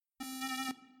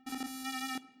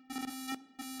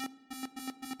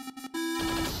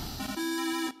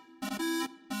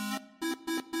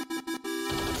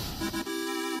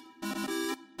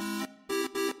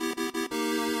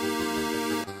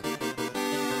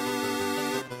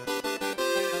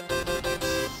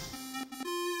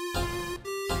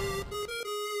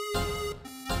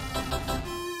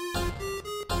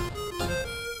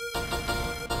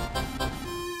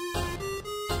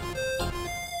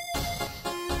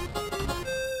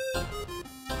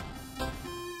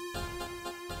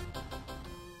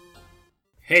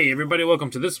Hey everybody, welcome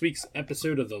to this week's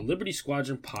episode of the Liberty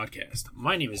Squadron podcast.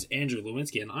 My name is Andrew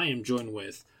Lewinsky and I am joined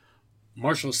with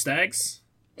Marshall Staggs.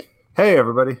 Hey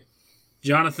everybody.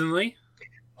 Jonathan Lee.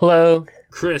 Hello.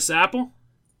 Chris Apple.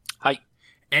 Hi.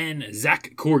 And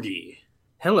Zach Corgi.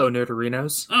 Hello,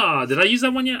 Nerdarinos. Oh, did I use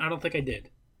that one yet? I don't think I did.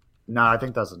 No, I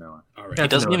think that's a new one. All right. He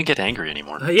doesn't even get angry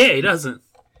anymore. Yeah, he doesn't.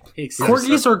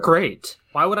 Corgis are great.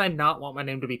 Why would I not want my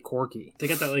name to be Corgi? They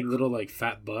got that little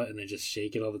fat butt and they just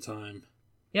shake it all the time.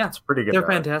 Yeah, it's pretty good. They're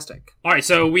fantastic. All right,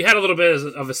 so we had a little bit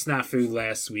of a snafu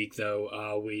last week, though.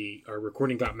 Our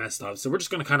recording got messed up, so we're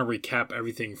just going to kind of recap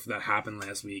everything that happened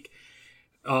last week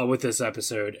with this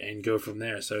episode and go from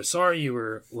there. So sorry you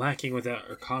were lacking with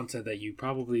our content that you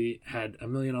probably had a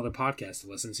million other podcasts to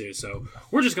listen to. So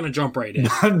we're just going to jump right in.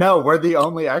 No, we're the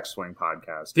only X-Wing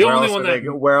podcast.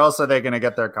 Where else are they going to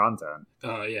get their content?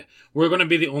 Yeah, we're going to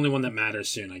be the only one that matters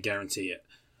soon. I guarantee it.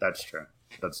 That's true.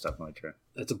 That's definitely true.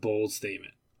 That's a bold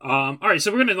statement. All right,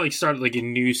 so we're gonna start a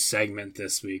new segment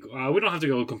this week. We don't have to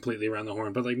go completely around the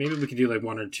horn, but maybe we could do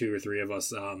one or two or three of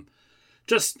us.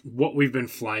 Just what we've been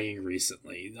flying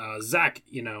recently. Zach,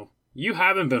 you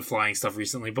haven't been flying stuff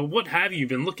recently, but what have you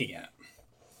been looking at?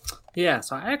 Yeah,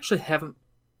 so I actually haven't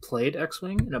played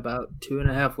X-Wing in about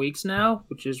 2.5 weeks now,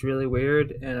 which is really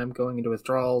weird, and I'm going into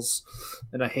withdrawals,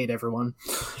 and I hate everyone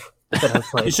that I've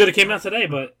played. You should have came out today,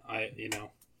 but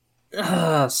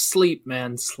sleep,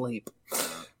 man, sleep.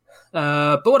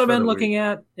 But what I've been looking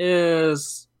at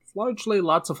is largely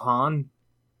lots of Han.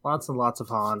 Lots and lots of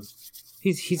Han.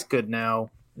 He's good now.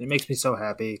 It makes me so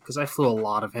happy because I flew a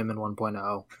lot of him in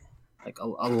 1.0.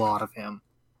 A lot of him.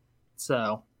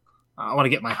 So I want to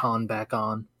get my Han back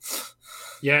on.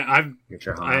 Yeah,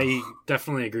 I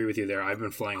definitely agree with you there. I've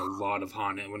been flying a lot of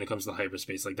Han when it comes to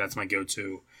hyperspace. That's my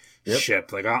go-to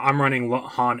ship. I'm running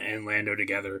Han and Lando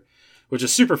together, which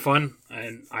is super fun.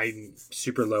 And I'm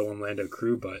super low on Lando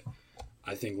crew, but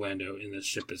I think Lando in this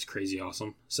ship is crazy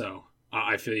awesome. So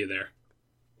I feel you there.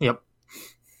 Yep.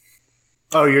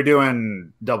 Oh, you're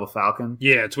doing double Falcon?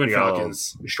 Yeah, Twin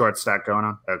Falcons. Short stack going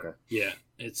on? Okay. Yeah,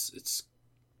 it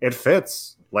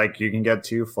fits. You can get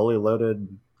 2 fully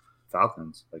loaded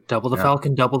Falcons. Double the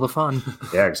Falcon, double the fun.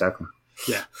 Yeah, exactly.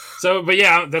 Yeah. So, but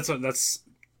yeah, that's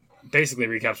basically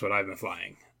recaps what I've been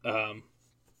flying.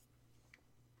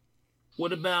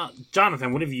 What about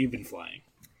Jonathan? What have you been flying?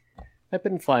 I've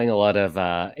been flying a lot of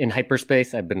in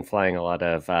hyperspace. I've been flying a lot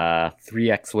of 3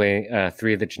 X-wing,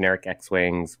 3 of the generic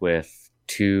X-wings with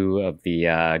 2 of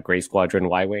the Gray Squadron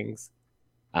Y-wings,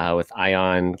 with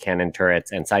ion cannon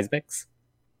turrets and seismics,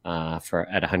 for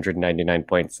at 199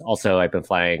 points. Also, I've been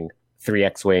flying 3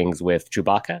 X-wings with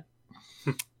Chewbacca.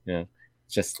 Yeah,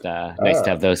 it's just nice to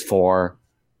have those 3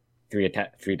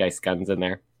 dice guns in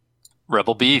there.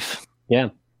 Rebel beef.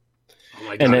 Yeah. Oh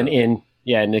my God. And then in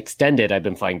extended, I've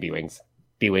been flying B-wings.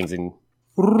 B-wings and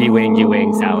B-wing,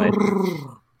 U-wing, salad.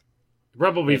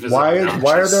 Rebel beef is why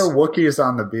are there Wookiees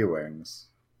on the B-wings?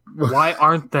 Why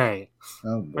aren't they?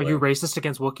 Oh, are you racist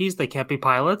against Wookiees? They can't be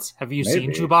pilots? Have you seen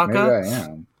Maybe Chewbacca? I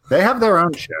am. They have their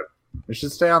own ship. They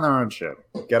should stay on their own ship.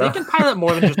 They can pilot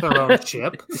more than just their own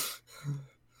ship.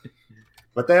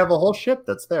 But they have a whole ship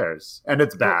that's theirs. And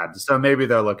it's bad. So maybe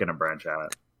they're looking to branch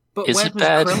out. But Is Webb it is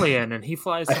bad? Krellian, and he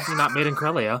flies something not made in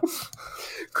Corellia.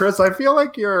 Chris, I feel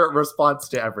like your response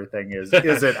to everything is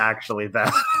it actually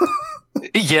that?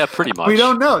 Yeah, pretty much. We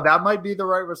don't know. That might be the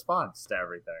right response to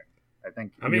everything. I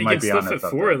think you might can be still on fit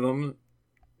 4 of them.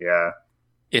 Yeah.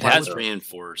 It has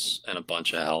reinforce and a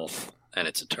bunch of health, and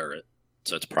it's a turret,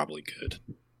 so it's probably good.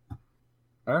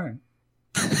 All right.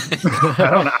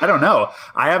 I don't know.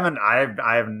 I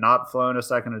have not flown a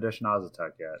second edition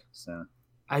Ozatech yet, so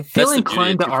I feel That's the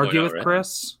inclined to beauty of argue 2.0, with right?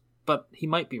 Chris, but he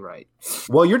might be right.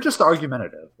 well, you're just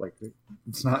argumentative.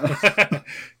 It's not.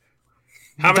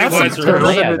 How many That's flights a are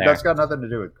turtle. there? That's got nothing to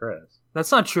do with Chris.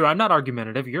 That's not true. I'm not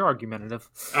argumentative. You're argumentative.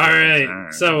 All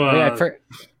right. So,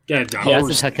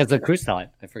 Azatec has a crew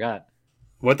slot. I forgot.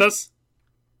 What does?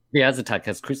 The Azatec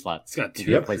has crew slots. It's got To 2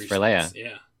 be a place for Leia.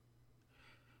 Yeah.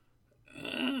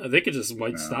 They could just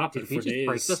stop it Did for he just break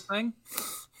days. this thing?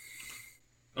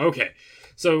 Okay.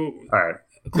 So, All right.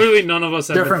 clearly none of us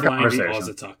have Different been flying the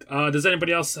conversation. Ozatec. Does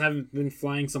anybody else have been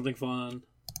flying something fun?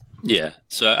 Yeah,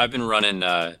 so I've been running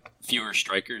fewer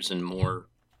strikers and more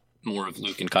of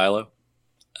Luke and Kylo.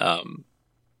 Been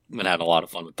having a lot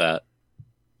of fun with that.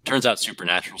 Turns out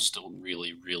Supernatural's still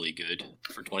really, really good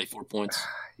for 24 points.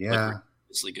 Yeah.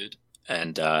 Ridiculously good.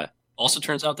 And also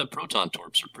turns out that Proton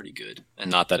Torps are pretty good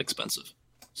and not that expensive.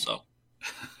 So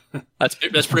that's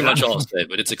pretty much all I'll say,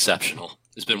 but it's exceptional.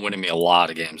 It's been winning me a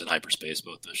lot of games in hyperspace,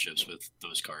 both those ships with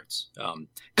those cards.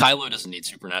 Kylo doesn't need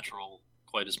Supernatural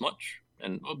quite as much,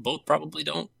 and both probably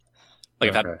don't.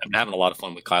 Like I've been having a lot of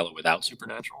fun with Kylo without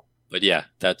Supernatural. But yeah,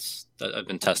 I've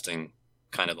been testing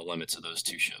kind of the limits of those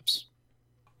two ships.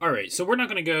 All right, so we're not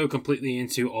going to go completely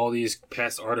into all these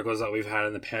past articles that we've had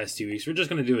in the past 2 weeks. We're just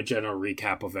going to do a general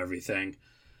recap of everything.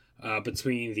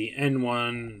 Between the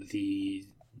N1, the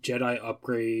Jedi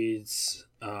upgrades,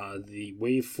 the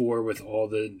Wave 4 with all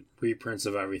the reprints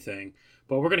of everything.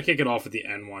 But we're going to kick it off with the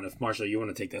N1. If Marshall, you want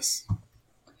to take this.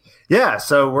 Yeah,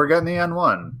 so we're getting the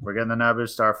N1. We're getting the Naboo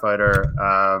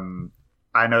Starfighter.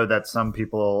 I know that some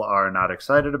people are not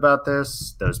excited about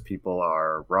this. Those people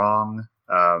are wrong.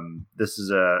 This is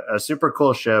a super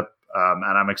cool ship,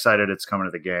 and I'm excited it's coming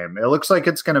to the game. It looks like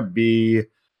it's going to be...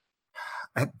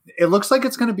 It looks like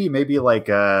it's going to be maybe like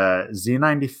a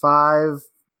Z95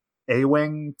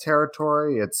 A-Wing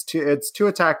territory. It's two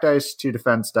attack dice, 2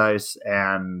 defense dice,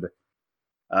 and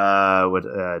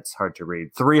it's hard to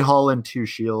read. 3 hull and 2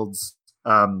 shields.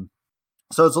 So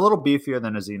it's a little beefier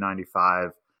than a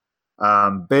Z95.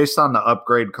 Based on the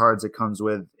upgrade cards it comes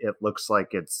with, it looks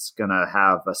like it's going to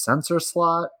have a sensor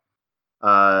slot,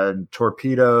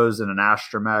 torpedoes, and an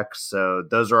astromech. So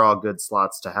those are all good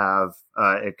slots to have.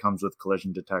 It comes with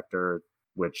collision detector,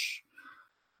 which,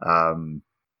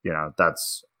 that's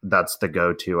the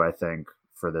go-to, I think,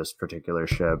 for this particular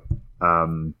ship.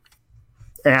 And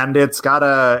it's got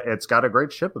a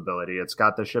great ship ability. It's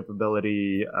got the ship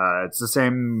ability. It's the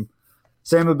same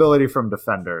ability from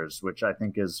Defenders, which I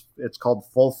think it's called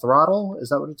Full Throttle. Is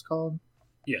that what it's called?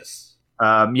 Yes.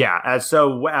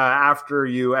 So after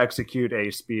you execute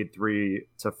a speed 3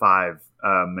 to 5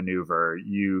 maneuver,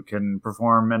 you can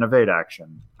perform an evade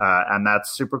action, and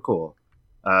that's super cool.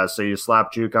 So you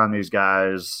slap juke on these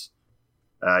guys,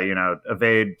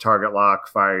 evade, target lock,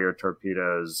 fire your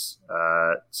torpedoes.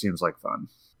 Seems like fun.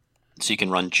 So you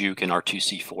can run juke in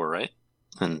R2C4, right?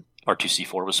 And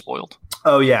R2C4 was spoiled.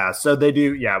 Oh yeah, so they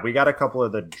do. Yeah, we got a couple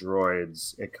of the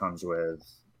droids it comes with.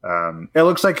 It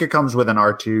looks like it comes with an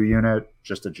R2 unit,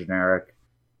 just a generic.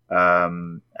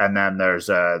 And then there's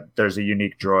a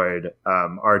unique droid,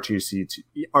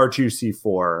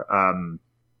 R2C4,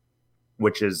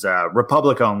 which is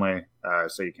Republic only,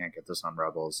 so you can't get this on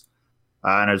Rebels.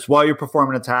 And it's while you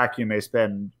perform an attack, you may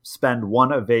spend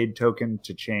 1 evade token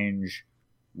to change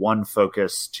 1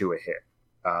 focus to a hit.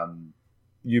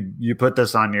 You put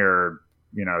this on your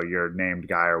named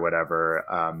guy or whatever,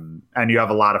 and you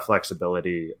have a lot of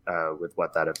flexibility with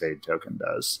what that evade token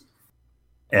does.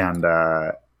 And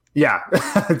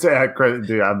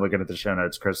Dude, I'm looking at the show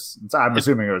notes. Chris, I'm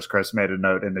assuming it was Chris made a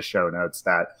note in the show notes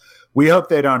that we hope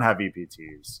they don't have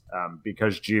EPTs,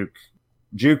 because juke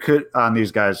on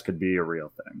these guys could be a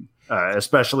real thing,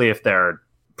 especially if they're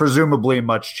presumably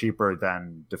much cheaper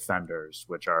than Defenders,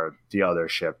 which are the other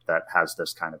ship that has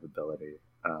this kind of ability.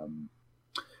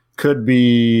 Could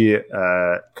be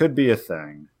a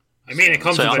thing. I mean, it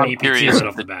comes with an EPT right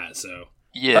off the bat, so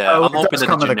yeah, I'm hoping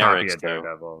that the generics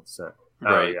Daredevil. So,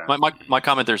 right. Yeah. My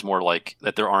comment there's more like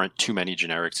that there aren't too many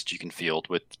generics that you can field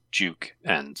with juke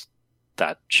and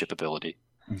that ship ability.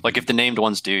 Mm-hmm. Like if the named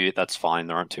ones do, that's fine.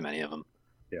 There aren't too many of them.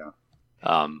 Yeah.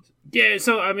 Yeah.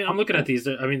 So I mean, I'm looking at these.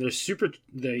 I mean, they're super.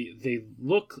 They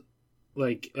look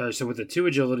like so with the 2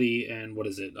 agility and what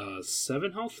is it?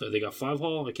 7 health. They got 5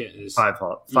 hull. I can't. 5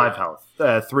 hull. 5 health.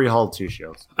 3 hull, 2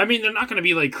 shields. I mean, they're not going to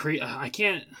be like I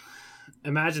can't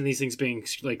imagine these things being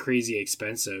like crazy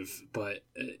expensive. But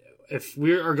if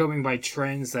we are going by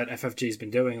trends that FFJ's been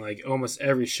doing, like almost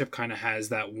every ship kind of has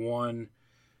that one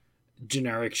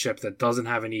generic ship that doesn't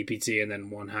have an EPT, and then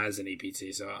one has an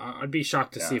EPT. So I'd be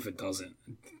shocked to see if it doesn't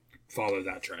follow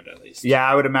that trend at least. Yeah,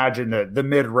 I would imagine that the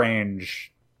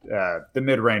mid-range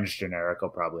generic will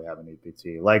probably have an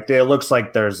EPT. Like it looks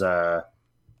like there's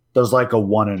like a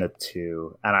 1 and a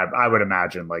 2, and I would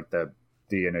imagine like the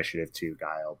Initiative 2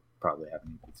 guy will probably have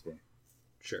an EPT.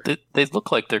 Sure. They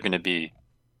look like they're going to be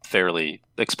fairly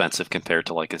expensive compared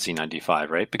to like a Z95,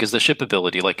 right? Because the ship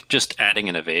ability, like just adding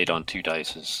an evade on 2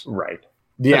 dice is right.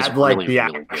 The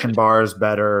action bar is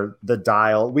better. The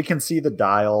dial, we can see the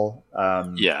dial.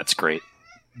 Yeah, it's great.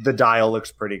 The dial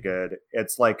looks pretty good.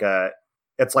 It's like a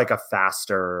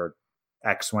faster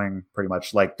X-wing, pretty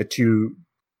much. Like the 2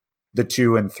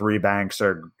 and 3 banks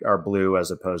are blue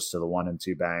as opposed to the 1 and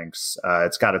 2 banks.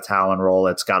 It's got a Talon roll.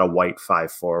 It's got a white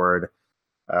 5 forward.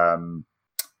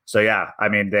 So yeah, I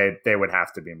mean they would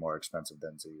have to be more expensive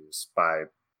than Z's by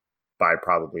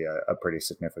probably a pretty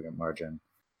significant margin.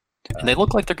 And they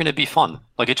look like they're going to be fun.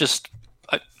 Like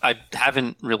I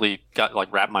haven't really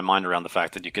got wrapped my mind around the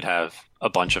fact that you could have a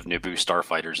bunch of Naboo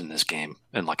starfighters in this game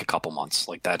in like a couple months.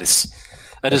 Like that is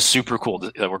super cool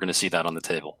that we're going to see that on the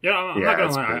table. Yeah, I'm not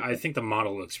gonna lie. I think the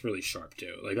model looks really sharp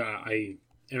too. Like I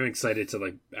am excited to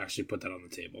like actually put that on the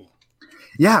table.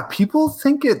 Yeah, people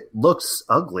think it looks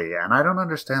ugly, and I don't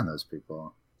understand those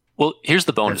people. Well, here's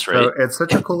the bonus, right? It's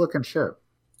such a cool looking ship.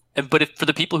 But for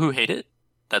the people who hate it,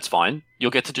 that's fine.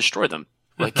 You'll get to destroy them.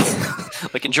 Like,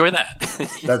 like enjoy that.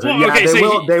 That's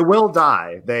they will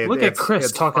die. Look at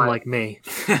Chris talking like me.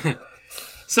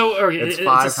 So it's a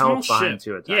 5 small health behind ship.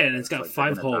 2 attacks. Yeah, and it's got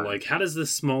 5 hull. Like, how does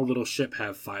this small little ship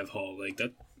have 5 hull? Like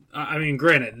that. I mean,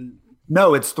 granted.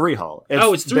 No, it's 3 hull.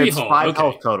 It's 3 hull. 5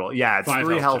 health total. Yeah, it's 5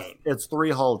 3 health. total. It's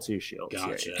 3 hull, 2 shields.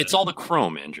 Gotcha. Yeah. It's all the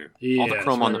chrome, Andrew. Yeah, all the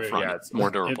chrome on the right, front. yeah, it's more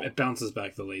durable. It bounces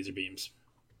back the laser beams.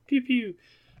 Pew pew.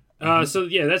 So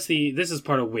yeah, this is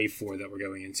part of wave 4 that we're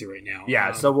going into right now.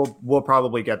 Yeah, so we'll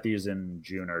probably get these in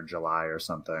June or July or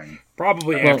something.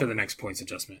 Probably after the next points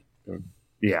adjustment.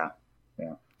 Yeah.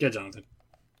 Yeah, Jonathan.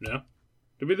 No,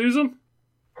 did we lose him?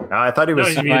 I thought he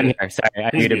was. No, I'm here. Sorry,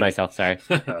 I muted myself. Sorry.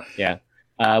 Yeah.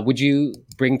 Would you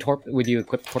Would you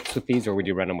equip torps with these, or would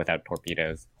you run them without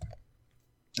torpedoes?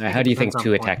 How do you think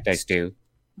 2 attack dice do?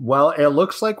 Well, it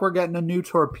looks like we're getting a new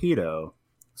torpedo.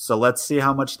 So let's see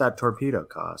how much that torpedo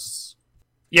costs.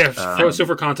 Yeah, so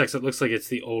for context, it looks like it's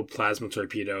the old plasma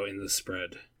torpedo in the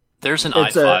spread. There's an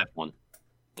I-5 one.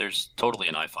 There's totally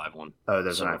an I-5 one. Oh,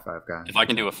 there's an I-5 guy. If I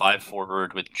can do a 5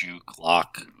 forward with juke,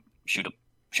 lock, shoot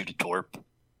a torp,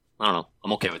 I don't know.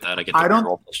 I'm okay with that. I get the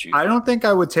roll plus juke. I don't think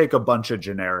I would take a bunch of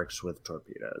generics with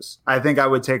torpedoes. I think I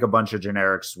would take a bunch of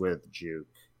generics with juke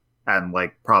and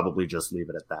probably just leave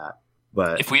it at that.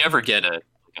 But if we ever get a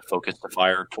focus to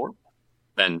fire torp,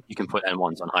 then you can put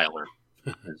N1s on high alert.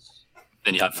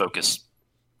 Then you have focus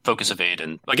evade,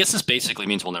 and I guess this basically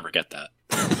means we'll never get that.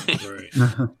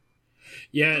 Right.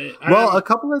 Yeah. A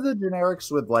couple of the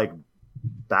generics with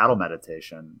battle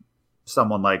meditation,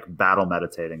 someone battle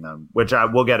meditating them, which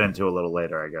we'll get into a little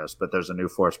later, I guess. But there's a new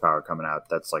force power coming out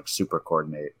that's super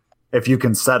coordinate. If you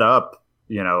can set up,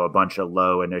 a bunch of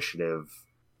low initiative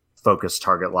focus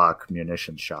target lock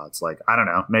munition shots, I don't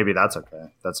know, maybe that's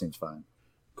okay. That seems fine.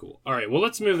 Cool. All right. Well,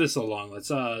 let's move this along.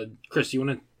 Let's, Chris, you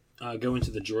want to go into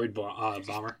the droid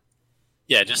bomber?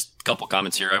 Yeah, just a couple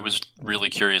comments here. I was really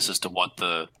curious as to what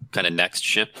the kind of next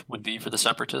ship would be for the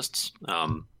Separatists.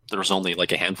 There was only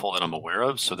a handful that I'm aware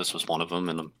of, so this was one of them,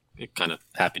 and I'm kind of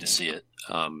happy to see it.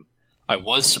 I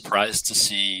was surprised to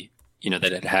see,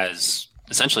 that it has,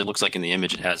 essentially looks like in the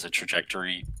image, it has a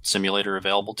trajectory simulator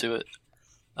available to it.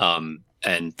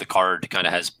 And the card kind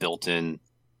of has built-in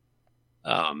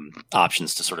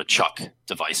options to sort of chuck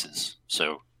devices.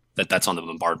 So that's on the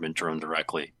bombardment drone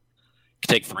directly. You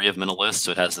can take 3 of them in a list,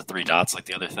 so it has the 3 dots like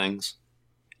the other things.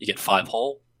 You get 5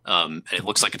 hull, and it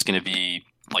looks like it's going to be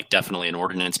definitely an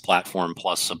ordnance platform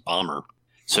plus a bomber.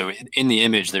 So in the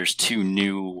image, there's 2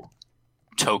 new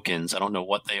tokens. I don't know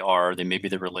what they are. Maybe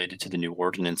they're related to the new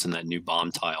ordnance and that new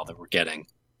bomb tile that we're getting.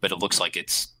 But it looks like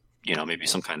it's, maybe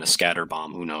some kind of scatter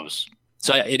bomb. Who knows?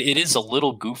 So it is a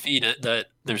little goofy that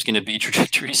there's going to be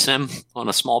trajectory sim on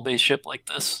a small base ship like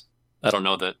this. I don't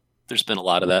know that there's been a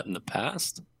lot of that in the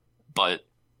past. But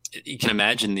you can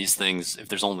imagine these things, if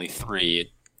there's only 3,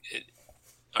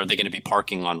 are they going to be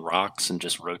parking on rocks and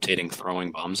just rotating,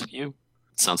 throwing bombs at you?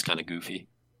 It sounds kind of goofy.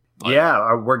 But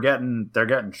yeah, they're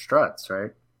getting struts,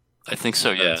 right? I think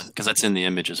so, yeah, because that's in the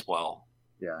image as well.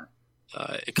 Yeah.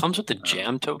 It comes with the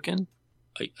jam token.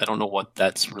 I don't know what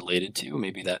that's related to.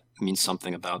 Maybe that means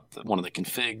something about one of the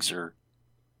configs or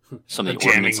some of the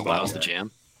ordnance allows the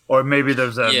jam. Or maybe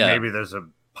there's a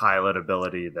pilot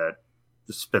ability that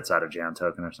spits out a jam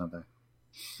token or something.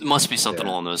 It must be something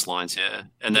along those lines, yeah.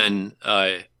 And then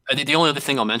I think the only other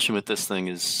thing I'll mention with this thing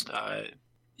is,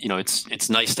 it's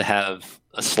nice to have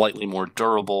a slightly more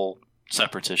durable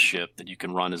Separatist ship that you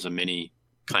can run as a mini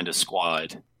kind of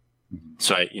squad.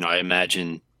 So I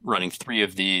imagine running 3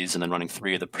 of these and then running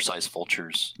 3 of the Precise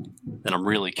Vultures. And I'm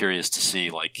really curious to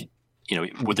see,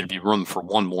 would there be room for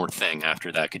one more thing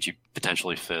after that? Could you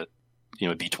potentially fit,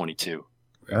 a B-22?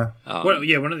 Yeah. One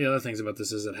of the other things about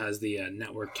this is it has the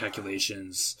network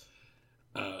calculations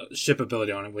ship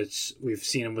ability on it, which we've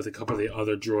seen with a couple of the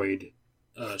other droid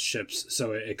ships.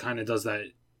 So it kind of does that.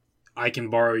 I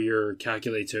can borrow your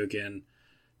calculate token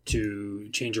to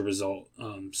change a result.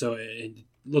 So it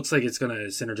looks like it's going to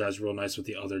synergize real nice with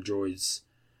the other droids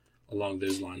along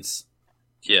those lines.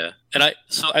 Yeah, and I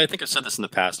think I've said this in the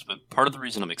past, but part of the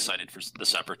reason I'm excited for the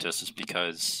Separatists is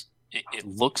because it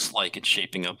looks like it's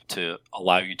shaping up to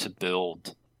allow you to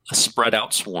build a spread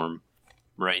out swarm,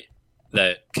 right,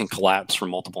 that can collapse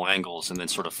from multiple angles and then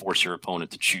sort of force your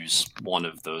opponent to choose one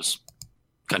of those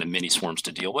kind of mini swarms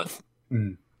to deal with.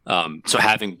 Mm. So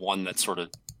having one that sort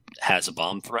of has a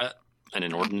bomb threat and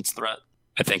an ordnance threat,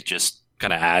 I think just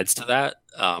kind of adds to that.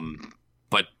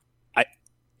 But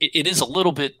it is a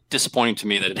little bit disappointing to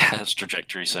me that it has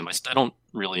trajectory sim. I don't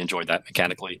really enjoy that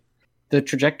mechanically. The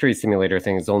trajectory simulator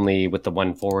thing is only with the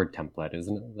one forward template,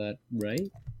 isn't that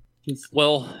right?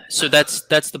 Well, so that's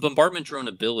the bombardment drone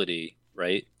ability,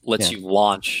 right? Lets you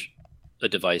launch a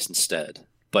device instead.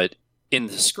 But in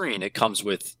the screen, it comes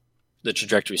with the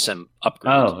trajectory sim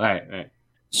upgrade. Oh, right.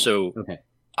 So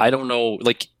I don't know.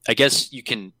 Like, I guess you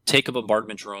can take a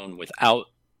bombardment drone without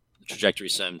the trajectory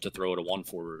sim to throw it a one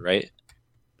forward, right?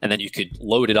 And then you could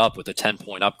load it up with a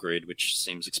 10-point upgrade, which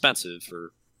seems expensive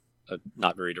for a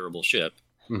not very durable ship,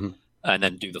 and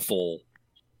then do the full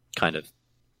kind of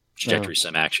trajectory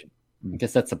sim action. I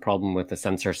guess that's the problem with the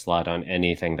sensor slot on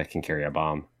anything that can carry a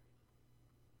bomb.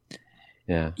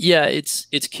 Yeah,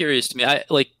 it's curious to me. I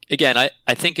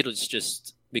think it was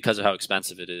just because of how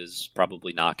expensive it is,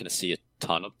 probably not going to see a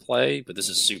ton of play, but this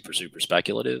is super, super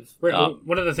speculative. Right,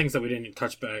 one of the things that we didn't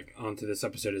touch back onto this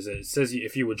episode is that it says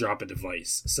if you would drop a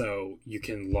device, so you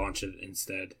can launch it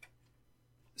instead.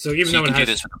 So even though you can do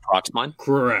this with the Proxmine?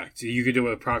 Correct. You could do it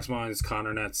with Proxmines,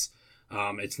 Connor nets.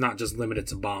 It's not just limited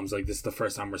to bombs. Like, this is the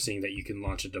first time we're seeing that you can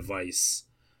launch a device.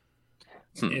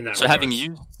 In that so having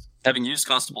used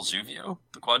Constable Zuvio,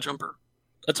 the quad jumper,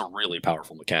 that's a really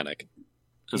powerful mechanic.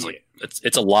 It's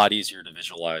it's a lot easier to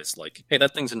visualize. Like, hey,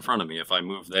 that thing's in front of me. If I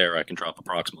move there, I can drop a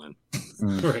Proxmine.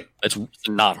 Right. It's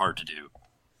not hard to do.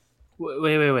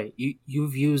 Wait.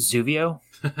 You've used Zuvio?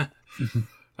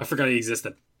 I forgot he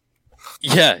existed.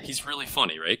 Yeah, he's really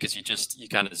funny, right? Because you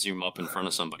kind of zoom up in front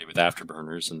of somebody with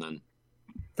afterburners, and then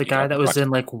the guy that was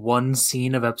in like one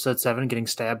scene of episode 7 getting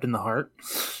stabbed in the heart.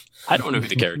 I don't know who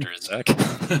the character is, Zach.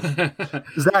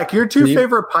 Zach, your two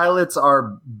favorite pilots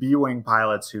are B-wing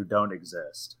pilots who don't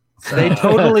exist. So. They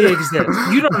totally exist.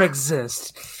 You don't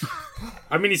exist.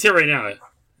 I mean, he's here right now.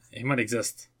 He might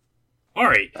exist. All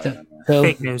right. So,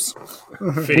 fake news.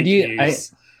 Fake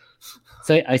news.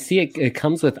 I see it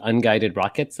comes with unguided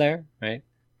rockets there, right?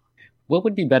 What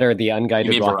would be better, the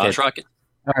unguided rockets? Barrage rocket?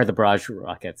 Or the barrage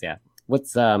rockets, yeah.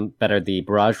 What's better, the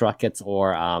barrage rockets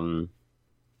or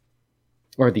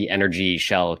the energy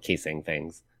shell casing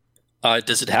things?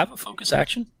 Does it have a focus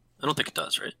action? I don't think it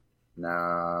does, right?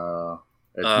 No.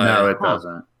 It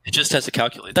doesn't. It just has to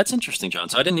calculate. That's interesting, John.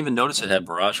 So I didn't even notice it had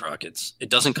barrage rockets. It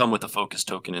doesn't come with a focus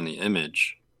token in the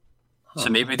image. So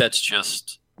maybe that's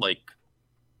just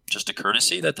a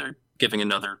courtesy that they're giving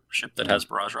another ship that has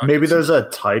barrage rockets. Maybe there's a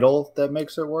title that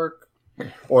makes it work.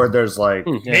 Or there's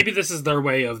maybe this is their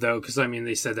way of, though, because I mean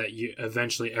they said that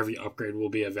eventually every upgrade will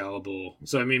be available.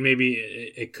 So I mean maybe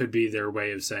it could be their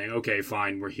way of saying, okay,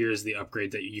 fine, here's the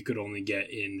upgrade that you could only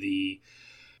get in the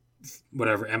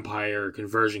whatever Empire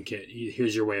conversion kit.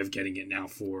 Here's your way of getting it now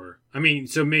for. I mean,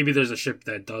 so maybe there's a ship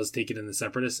that does take it in the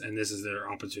Separatists, and this is their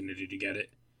opportunity to get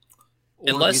it.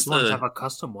 Unless these ones have a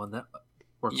custom one that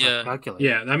works out calculated.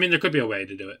 Yeah, I mean there could be a way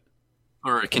to do it.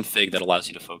 Or a config that allows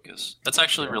you to focus. That's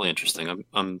actually really interesting.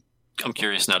 I'm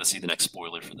curious now to see the next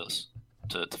spoiler for this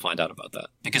to find out about that.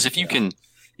 Because if you can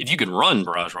run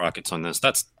barrage rockets on this,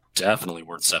 that's definitely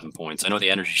worth 7 points. I know the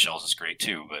energy shells is great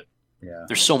too, but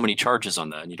there's so many charges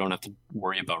on that, and you don't have to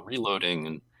worry about reloading,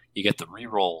 and you get the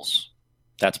rerolls.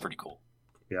 That's pretty cool.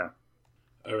 Yeah.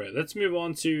 All right, let's move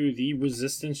on to the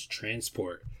Resistance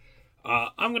Transport.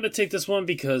 I'm going to take this one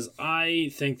because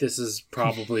I think this is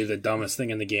probably the dumbest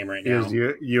thing in the game right now.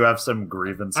 You have some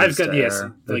grievances. I've got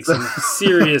some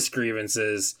serious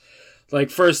grievances.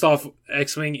 Like, first off,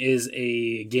 X-Wing is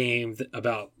a game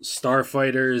about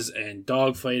starfighters and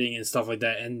dogfighting and stuff like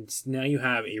that, and now you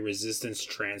have a Resistance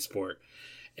Transport.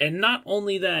 And not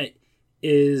only that,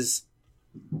 is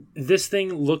this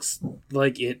thing looks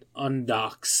like it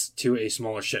undocks to a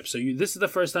smaller ship. So this is the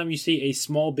first time you see a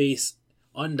small base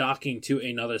undocking to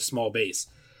another small base.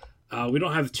 We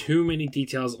don't have too many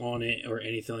details on it or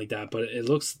anything like that, but it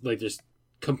looks like there's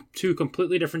two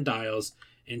completely different dials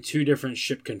and two different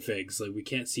ship configs. Like, we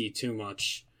can't see too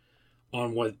much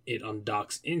on what it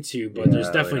undocks into, but there's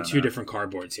definitely two different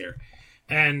cardboards here.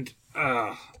 And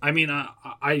I mean,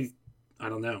 I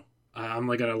don't know. I'm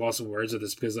like at a loss of words of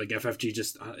this because like FFG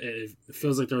just it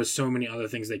feels like there was so many other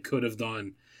things they could have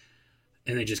done.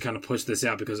 And they just kind of pushed this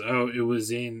out because, it was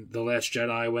in The Last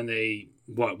Jedi when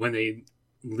they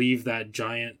leave that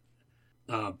giant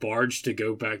barge to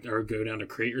go back or go down to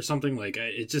Crate or something. Like,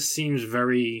 it just seems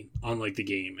very unlike the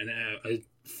game and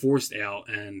forced out,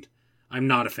 and I'm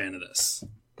not a fan of this.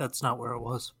 That's not where it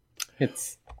was.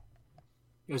 It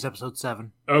was episode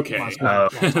 7. Okay.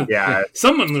 Yeah.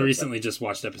 Someone recently just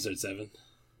watched episode 7.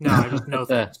 No, I just know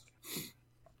that.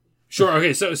 Sure.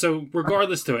 Okay. So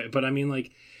regardless to it, but I mean,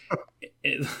 like,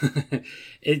 it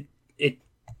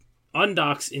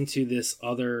undocks into this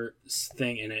other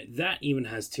thing, and that even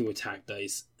has 2 attack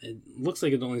dice. It looks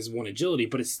like it only has 1 agility,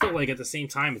 but it's still like at the same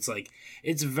time, it's like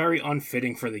it's very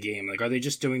unfitting for the game. Like, are they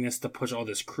just doing this to push all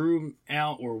this crew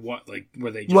out, or what? Like,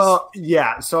 were they just... Well,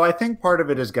 yeah. So I think part of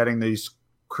it is getting these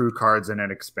crew cards in an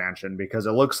expansion, because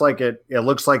it looks like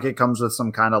it comes with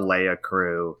some kind of Leia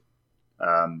crew.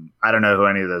 I don't know who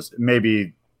any of those.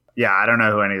 Maybe, yeah, I don't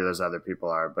know who any of those other people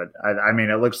are, but I mean,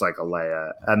 it looks like a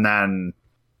Leia, and then.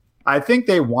 I think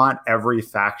they want every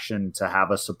faction to have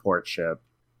a support ship.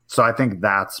 So I think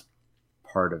that's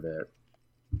part of it.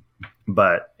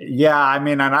 But yeah, I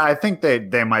mean, and I think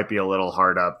they might be a little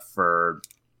hard up for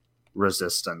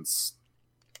Resistance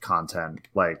content.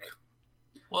 Like,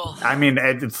 well, I mean,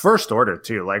 First Order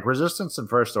too. Like Resistance and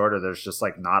First Order, there's just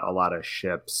like not a lot of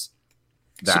ships.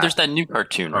 So there's that new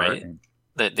cartoon, right?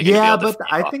 Yeah, but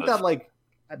I think that like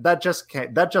that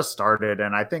just started,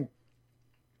 and I think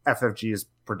FFG's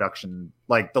production,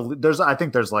 like I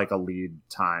think there's like a lead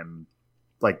time,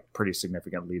 like pretty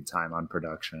significant lead time on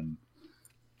production.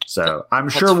 So I'm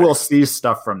sure we'll see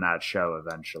stuff from that show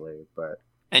eventually,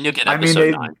 and you'll get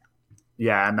episode 9.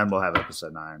 Yeah, and then we'll have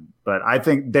episode 9. But I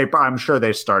think I'm sure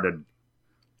they started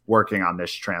working on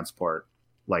this transport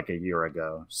like a year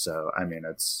ago. So I mean,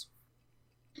 it's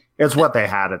what they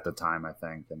had at the time, I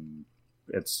think, and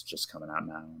it's just coming out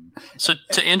now. So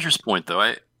to Andrew's point,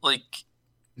 though,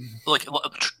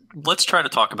 let's try to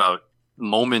talk about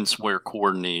moments where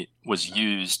Coordinate was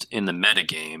used in the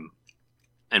metagame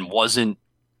and wasn't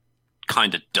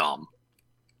kind of dumb,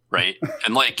 right?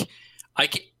 And like, I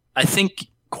think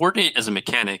Coordinate as a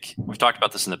mechanic, we've talked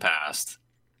about this in the past,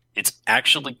 it's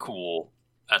actually cool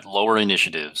at lower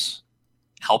initiatives,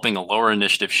 helping a lower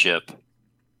initiative ship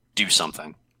do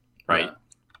something, right? Yeah.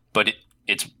 But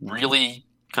it's really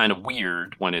kind of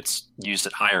weird when it's used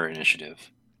at higher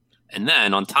initiative. And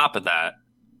then on top of that,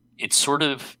 it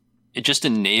just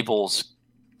enables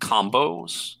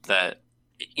combos that,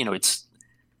 you know, it's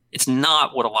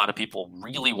not what a lot of people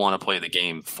really want to play the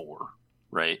game for,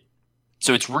 right?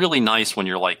 So it's really nice when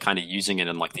you're like kind of using it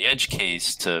in like the edge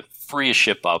case to free a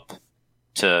ship up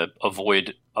to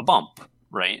avoid a bump,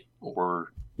 right?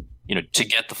 Or, you know, to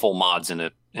get the full mods in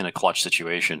a clutch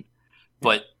situation.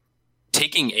 But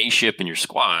taking a ship in your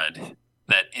squad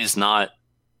that is not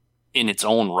in its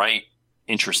own right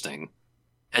interesting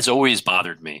has always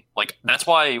bothered me. Like, that's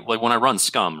why, like, when I run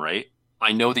Scum, right,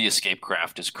 I know the escape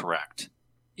craft is correct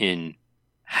in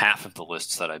half of the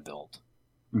lists that I build.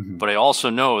 Mm-hmm. But I also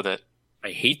know that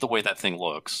I hate the way that thing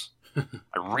looks.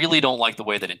 I really don't like the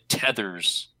way that it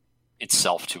tethers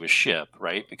itself to a ship,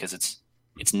 right? Because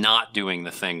it's not doing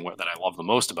the thing that I love the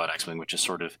most about X-Wing, which is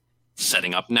sort of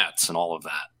setting up nets and all of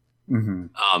that.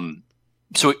 Mm-hmm.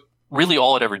 So really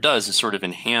all it ever does is sort of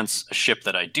enhance a ship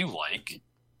that I do like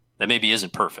that maybe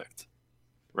isn't perfect,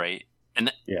 right?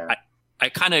 And I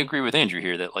kind of agree with Andrew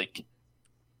here that, like,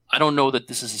 I don't know that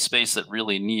this is a space that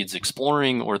really needs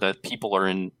exploring or that people are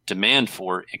in demand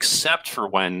for, except for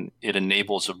when it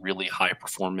enables a really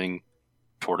high-performing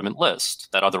tournament list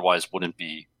that otherwise wouldn't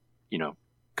be, you know,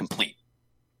 complete.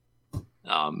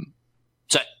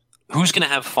 So who's going to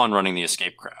have fun running the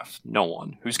escape craft? No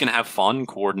one. Who's going to have fun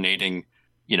coordinating,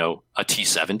 you know, a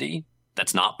T-70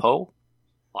 that's not Poe?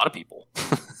 A lot of people,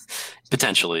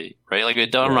 potentially, right? Like, I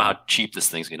don't know how cheap this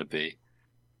thing's going to be.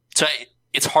 So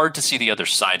it's hard to see the other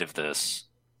side of this.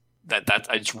 That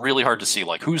it's really hard to see,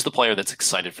 like, who's the player that's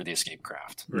excited for the escape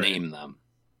craft? Right. Name them.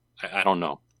 I don't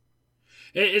know.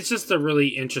 It's just a really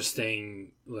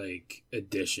interesting, like,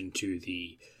 addition to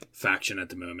the faction at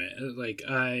the moment. Like,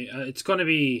 it's going to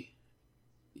be,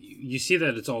 you see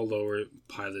that it's all lower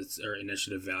pilots or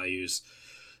initiative values.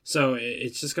 So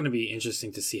it's just going to be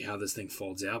interesting to see how this thing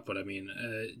folds out. But I mean,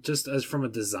 just as from a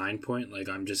design point, like,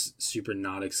 I'm just super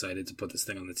not excited to put this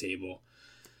thing on the table.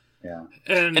 Yeah.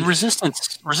 And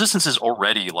Resistance is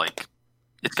already, like,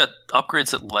 it's got upgrades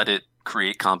that let it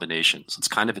create combinations. It's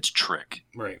kind of its trick.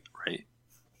 Right.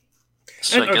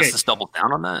 So I guess let's double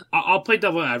down on that. I'll play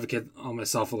devil advocate on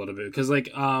myself a little bit because, like,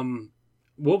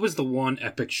 what was the one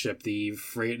epic ship, the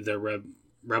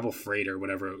Rebel Freighter,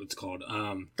 whatever it's called?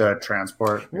 The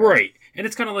transport, right? And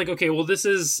it's kind of like, okay, well, this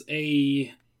is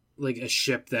a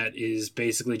ship that is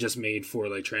basically just made for,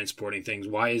 like, transporting things.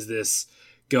 Why is this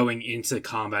going into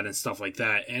combat and stuff like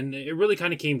that? And it really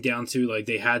kind of came down to, like,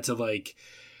 they had to, like,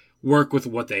 work with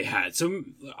what they had. So,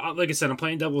 like I said, I'm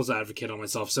playing devil's advocate on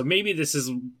myself. So maybe this is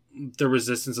the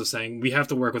resistance of saying we have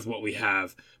to work with what we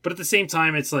have. But at the same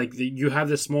time, it's like you have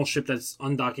this small ship that's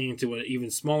undocking into an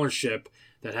even smaller ship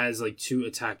that has, like, 2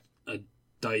 attack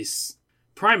dice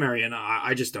primary, and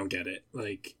I just don't get it.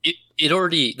 Like,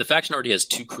 the faction already has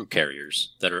 2 crew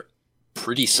carriers that are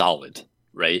pretty solid,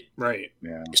 right? Right.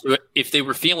 Yeah. So if they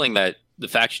were feeling that the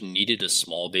faction needed a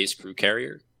small base crew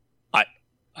carrier,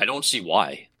 I don't see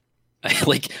why.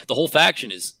 Like, the whole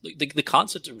faction is like, the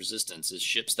concept of resistance is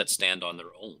ships that stand on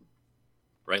their own,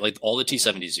 right? Like, all the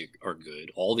T-70s are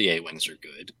good, all the A-wings are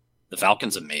good, the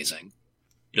Falcon's amazing.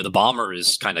 The bomber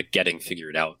is kind of getting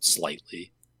figured out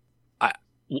slightly.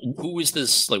 Who is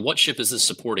this? Like, what ship is this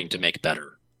supporting to make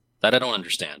better? That I don't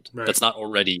understand. Right. That's not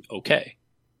already okay.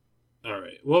 All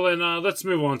right. Well, then let's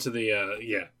move on to the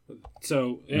yeah.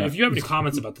 So if you have any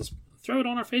comments about this, throw it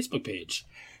on our Facebook page.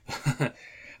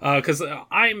 Because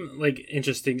I'm like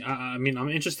interesting. I'm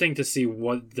interesting to see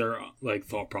what their like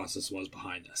thought process was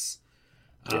behind this.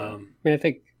 I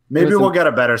think maybe we'll get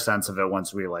a better sense of it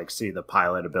once we like see the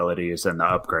pilot abilities and the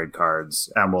upgrade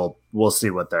cards, and we'll see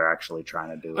what they're actually trying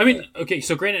to do. Okay.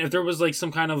 So granted, if there was like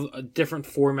some kind of a different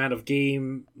format of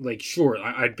game, like sure,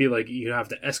 I'd be like you have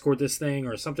to escort this thing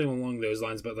or something along those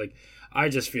lines. But like, I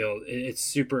just feel it's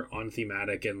super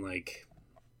unthematic and like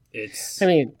it's.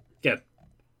 Yeah.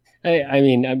 I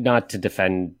mean, I'm not to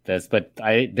defend this, but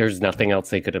there's nothing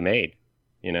else they could have made,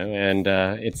 and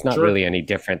it's not really any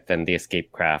different than the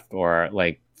escape craft or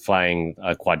like flying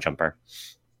a quad jumper.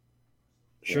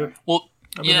 Sure. Yeah. Well,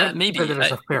 maybe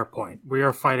there's a fair point. We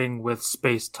are fighting with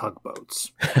space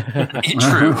tugboats.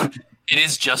 True. It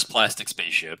is just plastic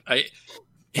spaceship.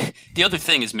 The other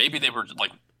thing is maybe they were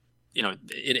like,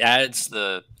 it adds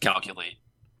the calculate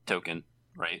token,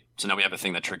 right? So now we have a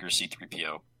thing that triggers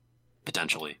C-3PO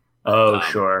potentially. Oh,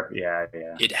 sure. Yeah.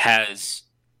 It has,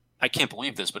 I can't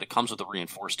believe this, but it comes with a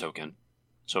reinforced token.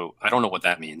 So I don't know what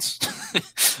that means.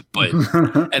 But,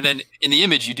 and then in the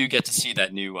image, you do get to see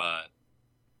that new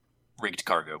rigged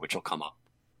cargo, which will come up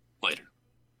later.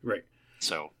 Right.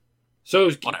 So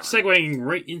whatever. Segueing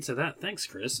right into that, thanks,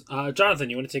 Chris.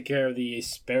 Jonathan, you want to take care of the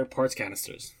spare parts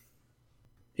canisters?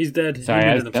 He's dead. Sorry,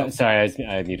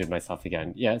 I muted myself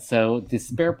again. Yeah, so the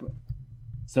spare...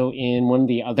 So in one of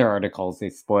the other articles, they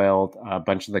spoiled a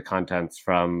bunch of the contents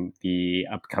from the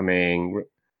upcoming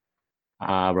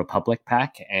Republic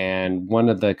pack. And one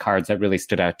of the cards that really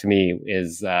stood out to me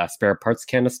is Spare Parts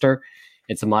Canister.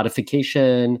 It's a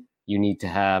modification. You need to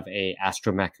have a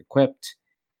astromech equipped.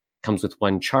 Comes with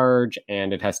 1 charge,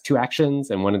 and it has 2 actions.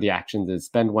 And one of the actions is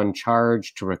spend 1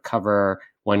 charge to recover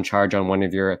 1 charge on one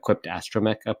of your equipped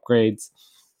astromech upgrades.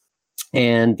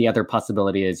 And the other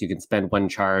possibility is you can spend 1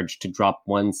 charge to drop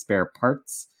 1 spare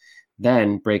parts,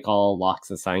 then break all locks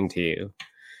assigned to you.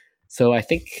 So I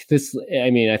think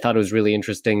I thought it was really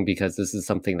interesting because this is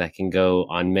something that can go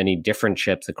on many different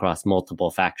ships across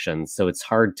multiple factions. So it's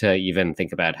hard to even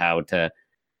think about how to,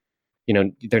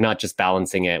 they're not just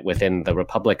balancing it within the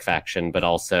Republic faction, but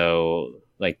also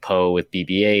like Poe with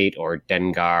BB-8 or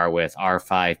Dengar with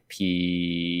R5P8,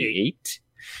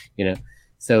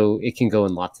 So it can go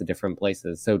in lots of different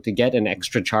places. So to get an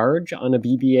extra charge on a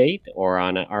BB-8 or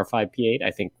on an R5P8,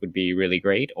 I think would be really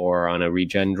great, or on a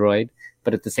regen droid.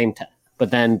 But at the same time,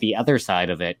 but then the other side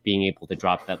of it, being able to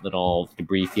drop that little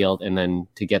debris field and then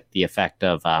to get the effect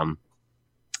of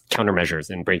countermeasures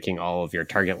and breaking all of your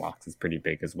target locks is pretty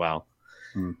big as well.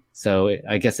 So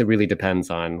I guess it really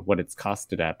depends on what it's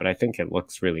costed at, but I think it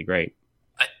looks really great.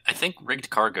 I think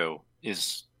rigged cargo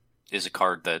is a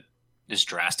card that is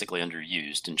drastically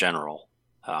underused in general.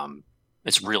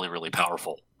 It's really, really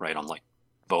powerful, right? On like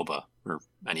Boba or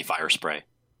any fire spray.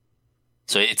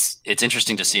 So it's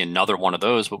interesting to see another one of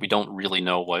those, but we don't really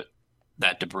know what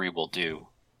that debris will do.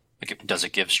 Like, does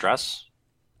it give stress?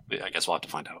 I guess we'll have to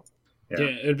find out.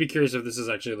 Yeah, I'd be curious if this is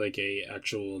actually like a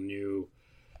actual new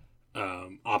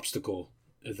obstacle,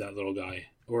 if that little guy,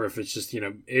 or if it's just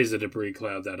is a debris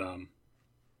cloud that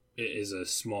is a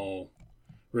small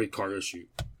rigged cargo chute.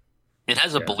 It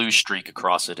has a blue streak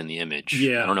across it in the image.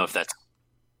 Yeah. I don't know if that's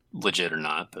legit or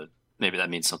not, but maybe that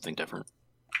means something different.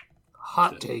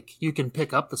 Hot take, you can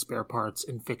pick up the spare parts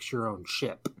and fix your own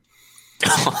ship.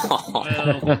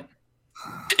 Well,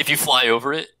 if you fly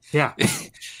over it? Yeah. It's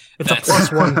a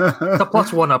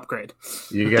 +1 upgrade.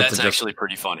 That's actually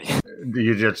pretty funny.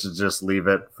 You just leave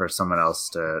it for someone else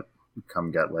to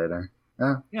come get later.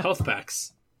 Yeah. Health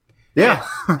packs. Yeah.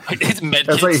 It's med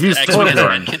That's kits. like he's X-Wing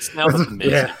totally med kits now. That's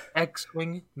amazing. Yeah.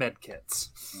 X-Wing medkits.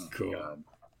 Cool. God.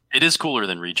 It is cooler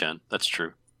than regen. That's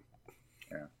true.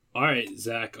 Yeah. All right,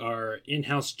 Zach, our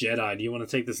in-house Jedi. Do you want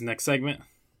to take this next segment?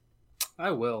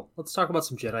 I will. Let's talk about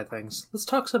some Jedi things. Let's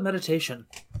talk some meditation.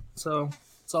 So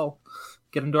let's all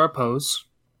get into our pose.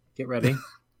 Get ready.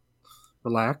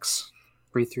 Relax.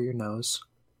 Breathe through your nose.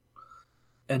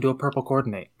 And do a purple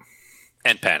coordinate.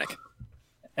 And panic.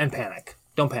 And panic.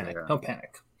 Don't panic. Yeah. Don't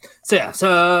panic.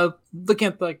 So looking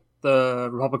at like the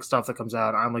Republic stuff that comes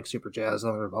out, I'm like super jazzed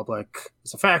on the Republic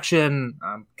as a faction.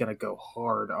 I'm gonna go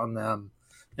hard on them.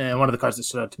 And one of the cards that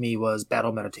stood out to me was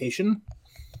Battle Meditation.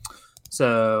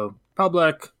 So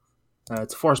Republic,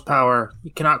 it's force power.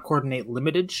 You cannot coordinate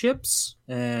limited ships,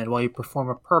 and while you perform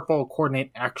a purple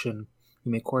coordinate action,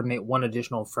 you may coordinate one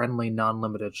additional friendly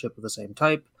non-limited ship of the same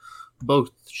type.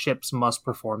 Both ships must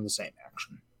perform the same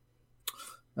action.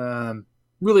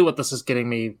 Really what this is getting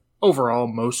me overall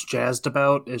most jazzed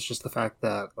about is just the fact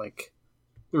that, like,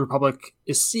 the Republic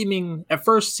is at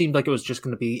first seemed like it was just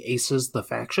going to be Aces the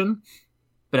faction,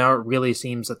 but now it really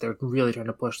seems that they're really trying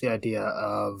to push the idea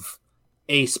of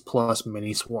Ace plus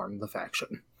Mini Swarm the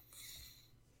faction.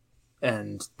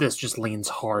 And this just leans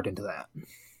hard into that.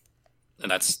 And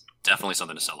that's definitely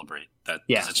something to celebrate.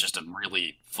 Because it's just a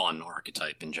really fun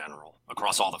archetype in general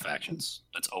across all the factions.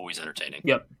 That's always entertaining.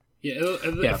 Yep. Yeah,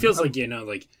 it feels like,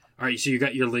 like, all right, so you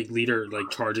got your like leader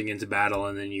like charging into battle,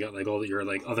 and then you got like all your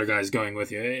like other guys going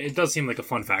with you. It does seem like a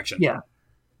fun faction. Yeah,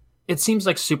 it seems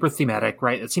like super thematic,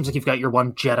 right? It seems like you've got your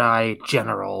one Jedi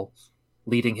general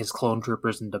leading his clone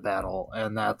troopers into battle,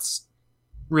 and that's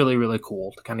really, really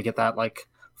cool to kind of get that like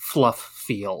fluff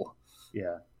feel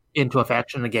into a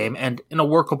faction in a game and in a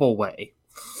workable way.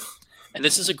 And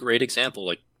this is a great example.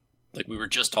 Like we were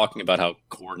just talking about how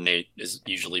coordinate is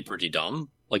usually pretty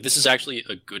dumb. Like, this is actually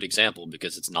a good example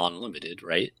because it's non-limited,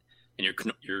 right? And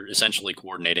you're essentially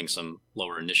coordinating some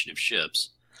lower initiative ships.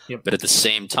 Yep. But at the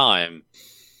same time,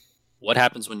 what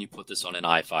happens when you put this on an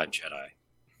I-5 Jedi?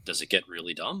 Does it get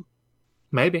really dumb?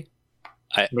 Maybe.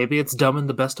 Maybe it's dumb in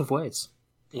the best of ways.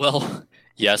 Well,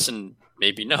 yes and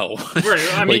maybe no.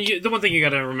 Right. I mean, the one thing you got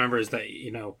to remember is that,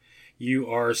 you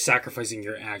are sacrificing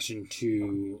your action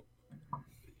to...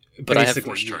 But I have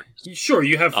force charges. Sure,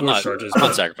 you have force charges. I'm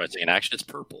not sacrificing an action. It's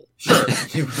purple. Sure.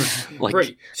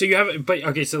 Right. So you have... But,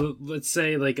 okay, so let's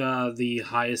say, like, the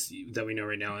highest that we know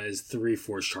right now is 3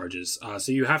 force charges.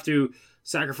 So you have to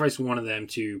sacrifice one of them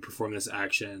to perform this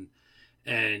action.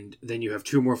 And then you have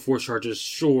 2 more force charges.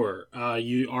 Sure,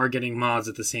 you are getting mods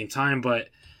at the same time, but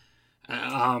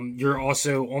you're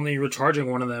also only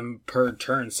recharging one of them per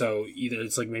turn. So either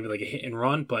it's like maybe like a hit and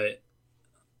run, but...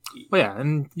 Well, yeah,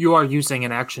 and you are using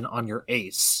an action on your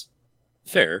ace.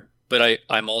 Fair, but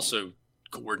I'm also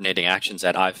coordinating actions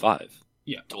at I-5.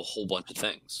 Yeah. To a whole bunch of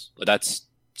things. But that's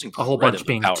a whole bunch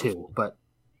being powerful. 2, but...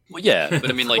 Well, yeah, but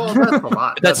I mean, like... Well, that's a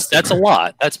lot. That's a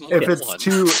lot. That's more if than it's one.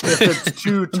 if it's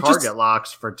 2 target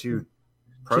locks for 2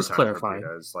 just clarifying.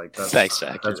 Like that's, Thanks,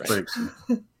 Zach. That's right.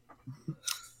 pretty...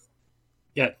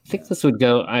 Yeah. I think this would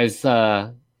go as,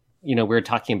 we were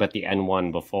talking about the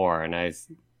N1 before, and I was...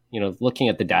 looking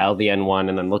at the dial of the N1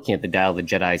 and then looking at the dial of the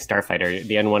Jedi Starfighter,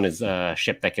 the N1 is a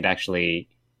ship that could actually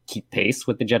keep pace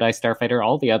with the Jedi Starfighter.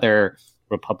 All the other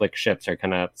Republic ships are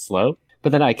kind of slow.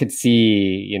 But then I could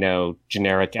see,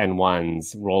 generic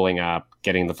N1s rolling up,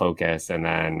 getting the focus, and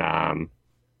then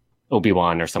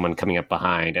Obi-Wan or someone coming up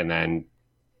behind, and then,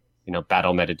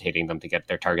 battle meditating them to get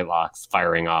their target locks,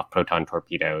 firing off proton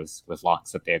torpedoes with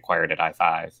locks that they acquired at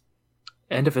I-5.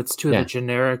 And if it's 2 of the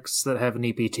generics that have an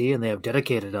EPT and they have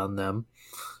dedicated on them,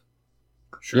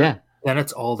 sure. Yeah, then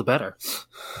it's all the better.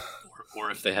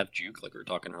 Or if they have juke, like we were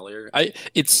talking earlier.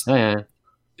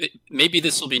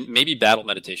 Maybe battle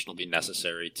meditation will be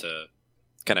necessary to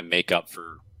kind of make up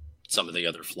for some of the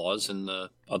other flaws in the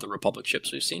other Republic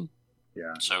ships we've seen.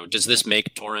 Yeah. So does this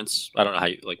make torrents? I don't know how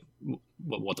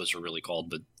what those are really called,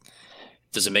 but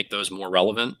does it make those more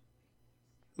relevant?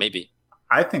 Maybe.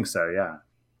 I think so. Yeah.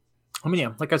 I mean,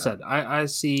 yeah, like I said, I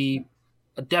see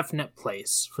a definite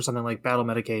place for something like battle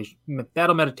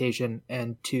meditation,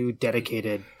 and 2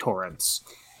 dedicated torrents.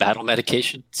 Battle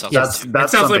medication? That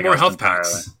sounds like more health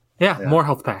packs. Yeah, more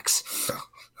health packs.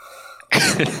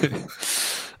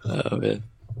 Oh, man.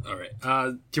 All right.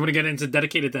 Do you want to get into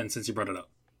dedicated then, since you brought it up?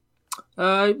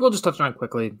 We'll just touch on it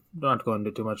quickly. Don't have to go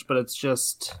into too much, but it's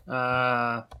just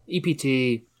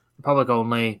EPT, Republic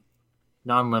only,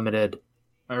 non-limited,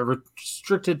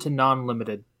 restricted to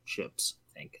non-limited ships.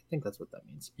 I think that's what that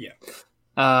means. Yeah.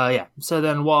 Yeah. So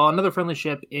then, while another friendly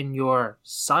ship in your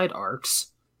side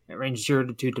arcs at range 0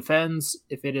 to 2 defends,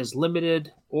 if it is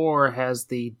limited or has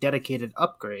the dedicated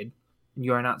upgrade, and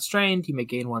you are not strained, you may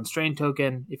gain 1 strain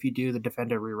token. If you do, the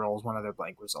defender rerolls one of their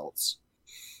blank results.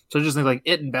 So just think like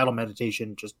it and battle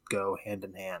meditation just go hand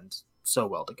in hand so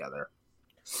well together.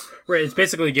 Right. It's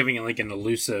basically giving it like an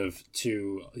elusive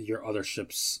to your other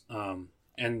ships,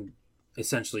 and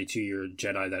essentially to your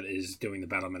Jedi that is doing the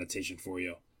battle meditation for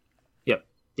you. Yep.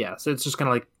 Yeah, so it's just kind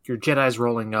of like your Jedi's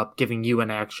rolling up, giving you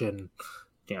an action,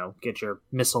 get your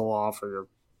missile off or your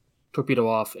torpedo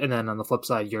off, and then on the flip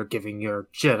side, you're giving your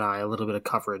Jedi a little bit of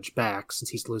coverage back since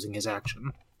he's losing his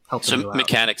action. helping you out.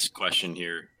 Mechanics question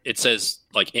here. It says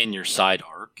like in your side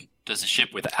arc. Does the ship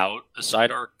without a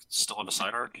side arc still have a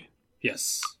side arc?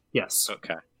 Yes. Yes.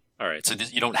 Okay. All right. So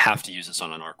you don't have to use this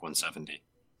on an Arc 170.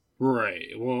 Right.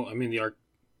 Well, I mean, the arc.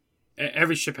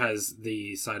 Every ship has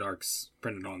the side arcs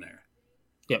printed on there.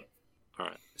 Yep. All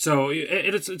right. So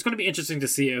it's going to be interesting to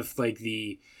see if like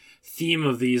the theme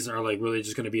of these are like really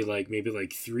just going to be like maybe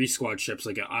like 3 squad ships.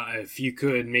 Like if you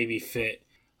could maybe fit,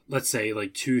 let's say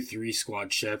like 2-3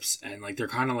 squad ships, and like they're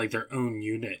kind of like their own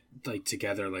unit like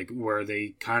together, like where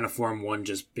they kind of form one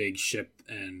just big ship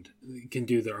and can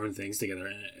do their own things together.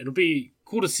 And it'll be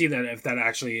cool to see that if that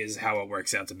actually is how it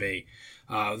works out to be,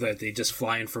 that they just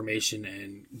fly information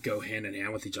and go hand in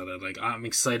hand with each other. Like I'm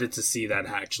excited to see that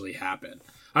actually happen.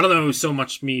 I don't know so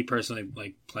much me personally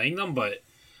like playing them, but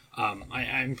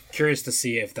I'm curious to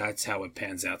see if that's how it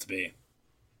pans out to be.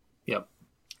 Yep.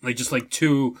 Like just like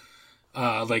 2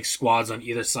 like squads on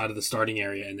either side of the starting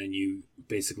area, and then you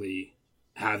basically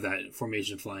have that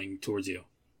formation flying towards you.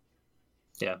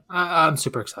 Yeah, I'm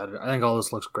super excited. I think all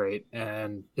this looks great,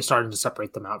 and it's starting to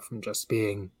separate them out from just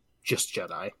being just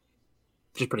Jedi,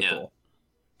 which is pretty cool.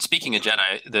 Speaking of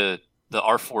Jedi, the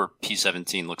R4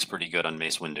 P17 looks pretty good on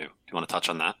Mace Windu. Do you want to touch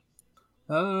on that?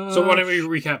 So why don't we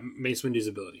recap Mace Windu's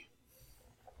ability?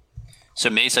 So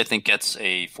Mace, I think, gets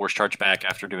a force charge back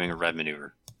after doing a red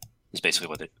maneuver. Is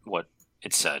basically what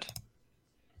it said.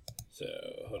 So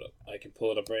hold up, I can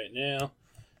pull it up right now.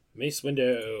 Mace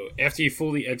Windu, after you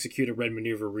fully execute a red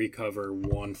maneuver, recover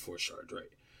 1 force charge. Right.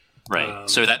 Right.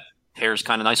 So that pairs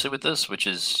kind of nicely with this, which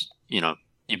is you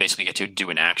basically get to do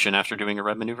an action after doing a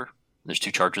red maneuver. There's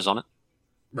 2 charges on it.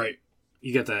 Right.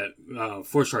 You get that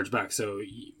force charge back. So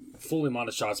fully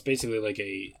modded shots, basically like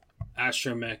a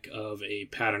astromech of a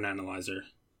pattern analyzer.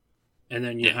 And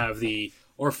then you have the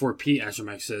R4P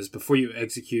astromech says, before you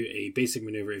execute a basic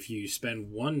maneuver, if you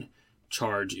spend 1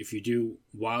 charge, if you do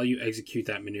while you execute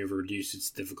that maneuver, reduce its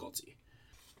difficulty.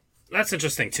 That's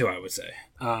interesting too, I would say.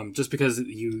 Just because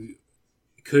you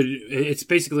could, it's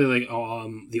basically like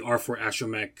the R4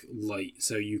 astromech light.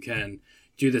 So you can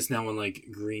do this now on like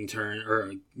green turn,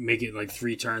 or make it like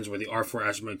 3 turns where the R4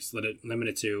 astromech's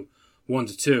limited to 1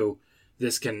 to 2.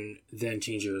 This can then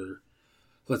change your,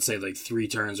 let's say like 3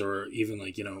 turns, or even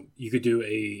like, you could do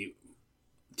a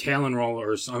tail and roll,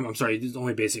 or I'm sorry, it's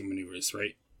only basic maneuvers,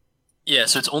 right? Yeah,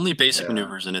 so it's only basic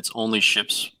maneuvers, and it's only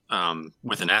ships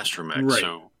with an astromech. Right.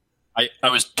 So I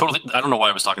was totally, I don't know why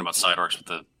I was talking about side arcs with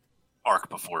the arc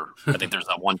before. I think there's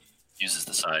that one uses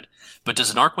the side. But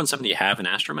does an Arc 170 have an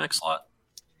astromech slot?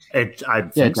 I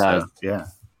think so. Yeah.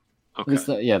 Okay.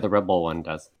 The Rebel one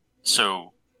does.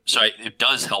 So it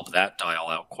does help that dial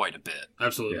out quite a bit.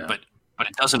 Absolutely. Yeah. But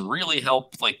it doesn't really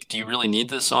help. Like, do you really need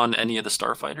this on any of the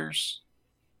starfighters?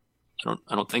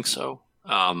 I don't think so.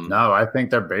 No, I think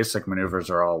their basic maneuvers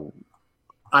are all.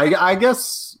 I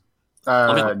guess.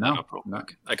 Let me no, up real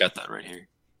quick. I got that right here.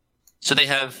 So they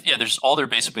have, there's all their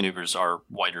basic maneuvers are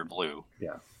white or blue.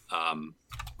 Yeah.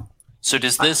 So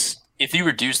does this, if you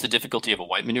reduce the difficulty of a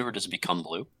white maneuver, does it become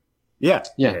blue? Yeah.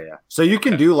 So you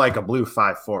can do like a blue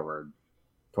 5 forward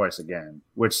twice again,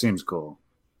 which seems cool.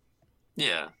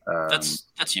 Yeah,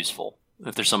 that's useful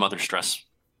if there's some other stress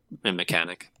in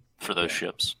mechanic for those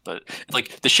ships. But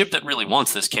like the ship that really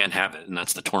wants this can't have it, and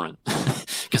that's the Torrent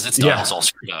because its dial's all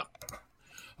screwed up.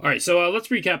 All right, so let's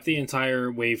recap the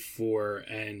entire Wave 4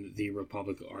 and the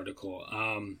Republic article.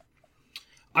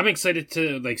 I'm excited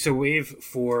to, so Wave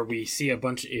 4, we see a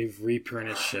bunch of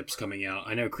reprinted ships coming out.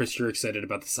 I know, Chris, you're excited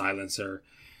about the Silencer.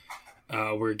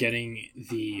 We're getting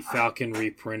the Falcon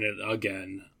reprinted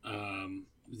again.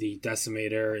 The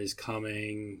Decimator is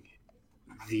coming.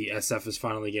 The SF is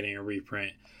finally getting a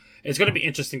reprint. It's going to be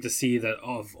interesting to see that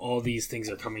of all these things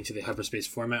are coming to the hyperspace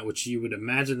format, which you would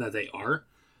imagine that they are.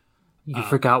 You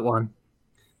forgot one.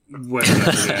 What did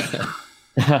I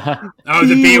forget? Oh,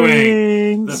 the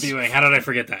B-Wing. The B-Wing. How did I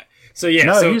forget that? So, yeah.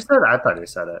 No, you said it. I thought you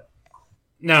said it.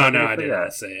 No, I did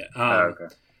not say it.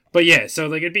 Okay. But yeah,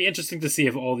 so it'd be interesting to see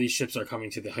if all these ships are coming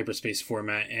to the hyperspace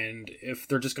format, and if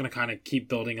they're just going to kind of keep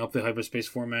building up the hyperspace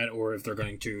format, or if they're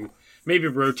going to maybe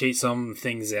rotate some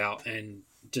things out and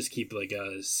just keep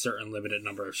a certain limited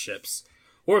number of ships,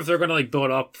 or if they're going to build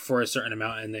up for a certain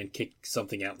amount and then kick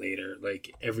something out later.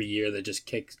 Like every year, they just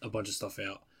kick a bunch of stuff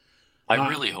out. I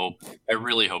really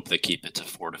hope they keep it to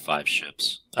 4 to 5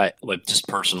 ships. Just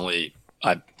personally,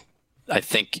 I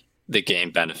think the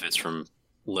game benefits from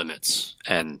limits,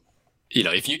 and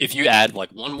if you add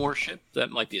one more ship,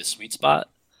 that might be a sweet spot.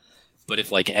 But if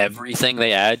like everything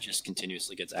they add just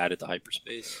continuously gets added to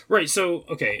hyperspace, right? So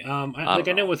okay, I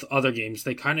know with other games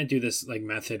they kind of do this like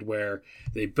method where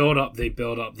they build up, they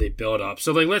build up, they build up.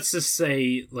 So like let's just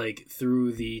say like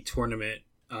through the tournament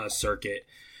circuit,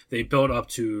 they build up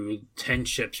to 10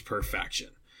 ships per faction.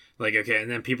 Like okay, and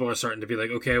then people are starting to be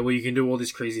like, okay, well you can do all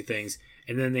these crazy things,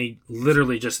 and then they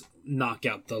literally just knock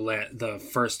out the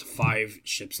first 5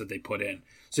 ships that they put in.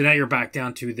 So now you're back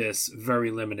down to this very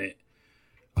limited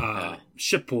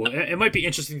ship pool. It might be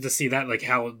interesting to see that, like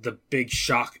how the big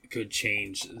shock could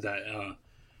change that.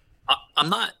 I'm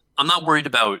not worried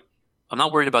about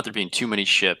there being too many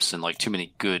ships and like too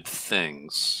many good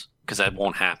things, because that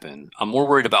won't happen. I'm more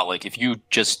worried about like if you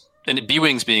just, and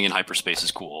B-wings being in hyperspace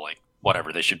is cool, like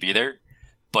whatever, they should be there.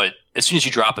 But as soon as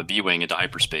you drop a B-wing into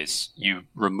hyperspace, you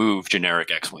remove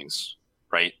generic X-wings,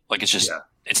 right? Like it's just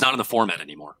it's not in the format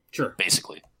anymore. Sure,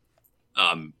 basically.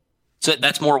 So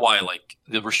that's more why like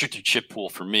the restricted ship pool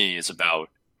for me is about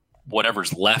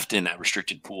whatever's left in that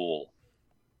restricted pool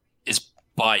is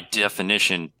by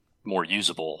definition more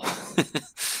usable.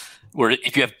 Where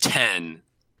if you have 10,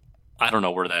 I don't know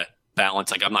where that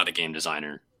balance, like I'm not a game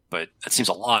designer, but that seems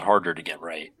a lot harder to get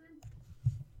right.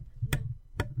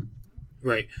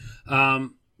 Right.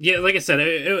 Yeah, like I said,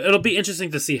 it'll be interesting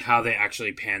to see how they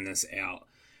actually pan this out.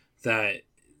 That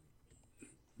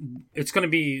it's going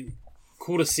to be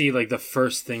cool to see like the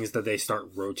first things that they start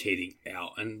rotating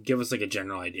out and give us like a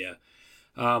general idea.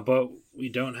 But we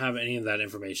don't have any of that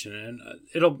information, and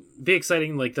it'll be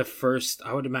exciting. Like the first,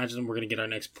 I would imagine we're going to get our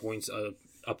next points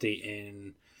update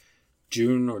in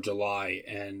June or July,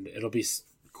 and it'll be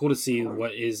cool to see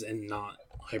what is and not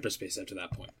hyperspace after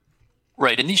that point.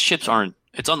 Right, and these ships aren't.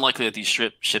 It's unlikely that these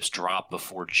ships drop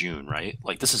before June, right?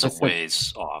 Like this is a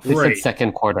ways off. They said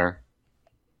second quarter.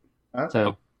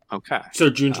 So okay. So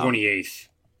June 28th,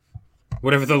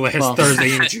 whatever the last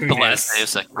Thursday in June. The last day of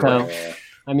second quarter. So,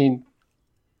 I mean,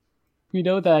 we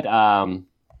know that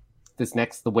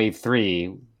the Wave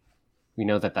 3, we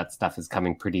know that stuff is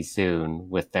coming pretty soon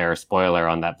with their spoiler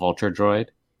on that Vulture droid.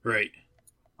 Right.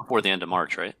 Before the end of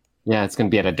March, right? Yeah, it's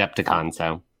going to be at Adepticon,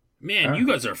 so. Man, you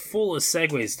guys are full of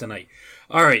segues tonight.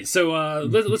 All right, so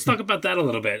let's talk about that a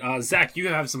little bit. Zach, you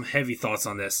have some heavy thoughts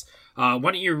on this. Why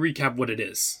don't you recap what it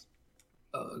is?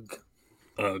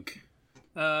 Ugh.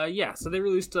 Yeah, so they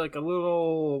released like a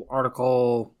little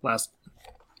article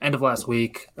end of last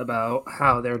week about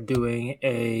how they're doing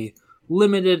a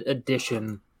limited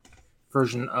edition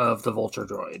version of the Vulture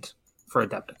droid for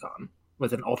Adepticon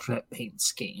with an alternate paint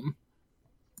scheme.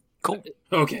 Cool.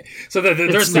 Okay, so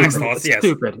there's Zach's thoughts. Yes,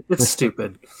 stupid. It's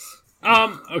stupid.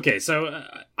 Okay, so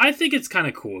I think it's kind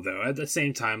of cool though. At the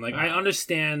same time, like I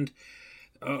understand.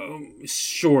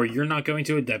 Sure, you're not going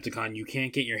to Adepticon. You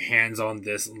can't get your hands on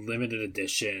this limited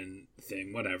edition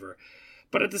thing, whatever.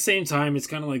 But at the same time, it's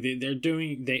kind of like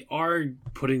they are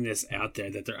putting this out there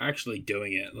that they're actually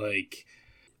doing it. Like,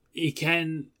 you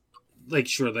can, like,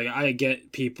 sure, like I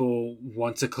get people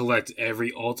want to collect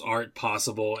every alt art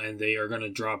possible, and they are going to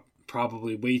drop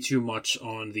probably way too much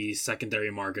on the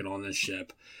secondary market on this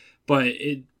ship. But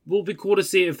it will be cool to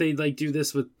see if they like do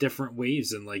this with different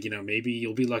waves, and like, you know, maybe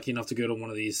you'll be lucky enough to go to one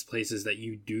of these places that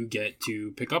you do get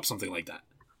to pick up something like that.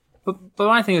 But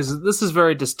my thing is, this is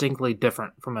very distinctly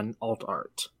different from an alt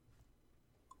art.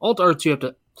 Alt arts you have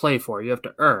to play for, you have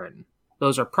to earn.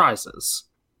 Those are prizes.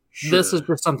 Sure. This is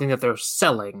just something that they're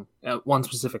selling at one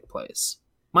specific place.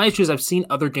 My issue is I've seen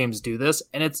other games do this,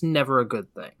 and it's never a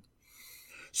good thing.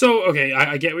 So, okay,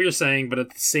 I get what you're saying, but at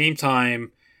the same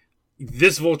time,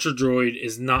 this Vulture droid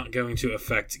is not going to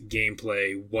affect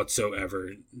gameplay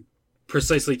whatsoever,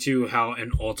 precisely to how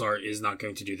an alt art is not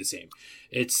going to do the same.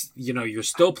 It's, you know, you're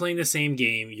still playing the same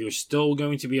game, you're still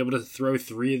going to be able to throw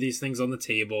 3 of these things on the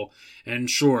table, and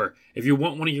sure, if you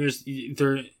want one of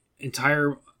their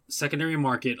entire secondary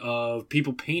market of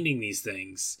people painting these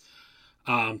things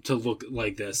to look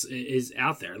like this is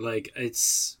out there. Like,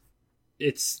 it's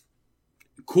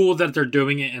cool that they're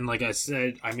doing it, and like I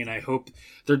said, I mean, I hope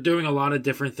they're doing a lot of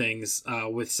different things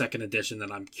with second edition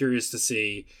that I'm curious to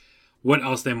see what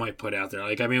else they might put out there.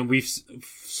 Like, I mean, we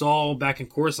saw back in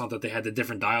Coruscant that they had the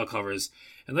different dial covers,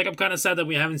 and like I'm kind of sad that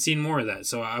we haven't seen more of that.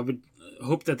 So I would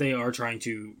hope that they are trying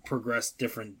to progress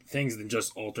different things than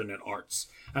just alternate arts.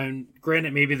 And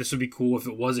granted, maybe this would be cool if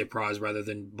it was a prize rather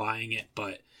than buying it,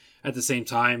 but at the same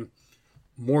time,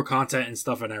 more content and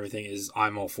stuff and everything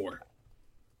I'm all for.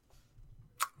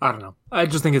 I don't know. I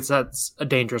just think that's a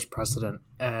dangerous precedent,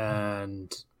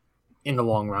 and in the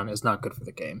long run, is not good for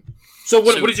the game. So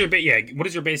what is your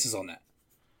basis on that?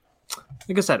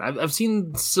 Like I said, I've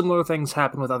seen similar things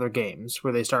happen with other games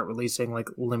where they start releasing like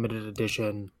limited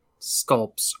edition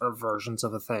sculpts or versions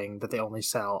of a thing that they only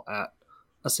sell at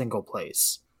a single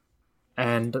place.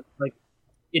 And like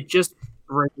it just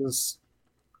brings,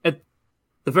 at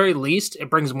the very least, it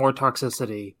brings more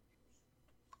toxicity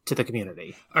to the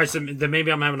community. All right, so then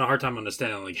maybe I'm having a hard time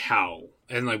understanding like how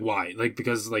and like why, like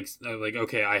because like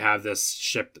okay, I have this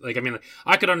ship. Like I mean, like,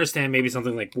 I could understand maybe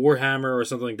something like Warhammer or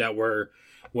something like that, where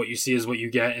what you see is what you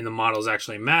get, and the models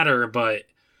actually matter. But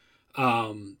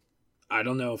I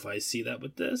don't know if I see that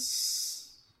with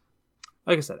this.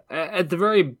 Like I said, at the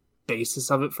very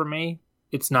basis of it, for me,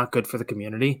 it's not good for the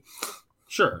community.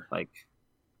 Sure, like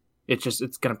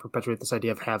it's going to perpetuate this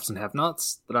idea of haves and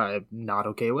have-nots that I'm not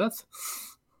okay with.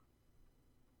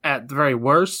 At the very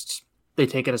worst, they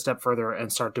take it a step further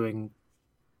and start doing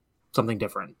something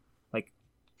different. Like,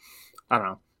 I don't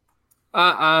know.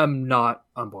 I'm not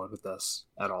on board with this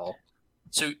at all.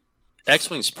 So,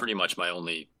 X-Wing's pretty much the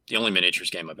only miniatures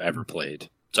game I've ever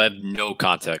played. So I have no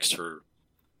context for,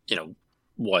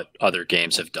 what other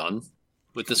games have done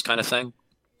with this kind of thing.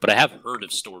 But I have heard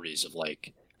of stories of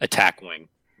like Attack Wing,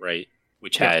 right?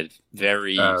 Which had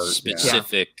very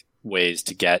specific ways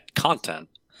to get content.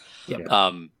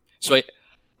 Yeah. So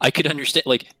I could understand,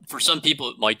 like, for some people,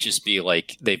 it might just be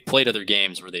like they've played other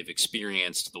games where they've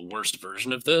experienced the worst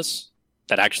version of this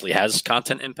that actually has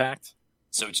content impact.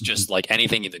 So it's just like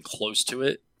anything even close to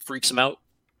it freaks them out.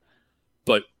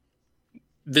 But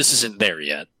this isn't there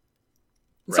yet.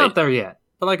 It's not there yet.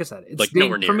 But like I said, it's like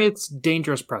nowhere near. For me, it's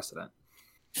dangerous precedent.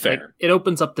 Fair. Like, it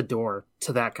opens up the door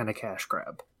to that kind of cash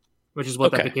grab, which is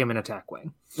what that became an Attack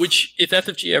Wing. Which, if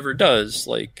FFG ever does,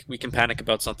 like, we can panic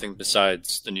about something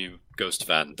besides the new Ghost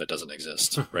Van that doesn't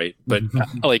exist, right? But,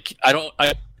 like,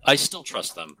 I still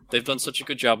trust them. They've done such a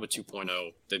good job with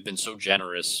 2.0. They've been so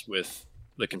generous with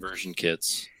the conversion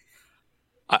kits.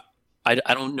 I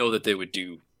don't know that they would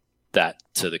do that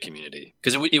to the community,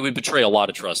 because it would betray a lot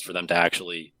of trust for them to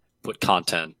actually put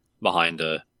content behind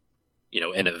an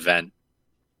event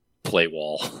play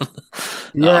wall.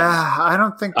 I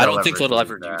don't think they'll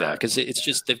ever do that, because it's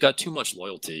just they've got too much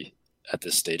loyalty at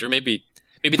this stage. Or maybe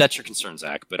that's your concern,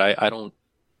 Zach, but I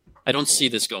don't see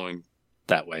this going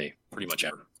that way pretty much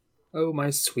ever. Oh, my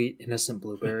sweet innocent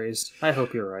blueberries! I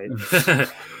hope you're right.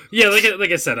 Yeah,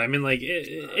 like I said, I mean, like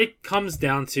it comes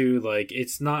down to like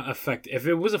it's not if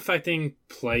it was affecting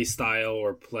play style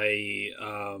or play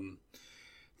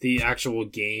the actual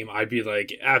game, I'd be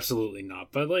like, absolutely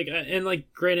not. But like, and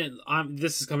like, granted,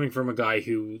 this is coming from a guy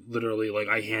who literally like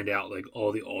I hand out like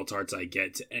all the alt arts I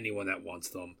get to anyone that wants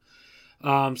them.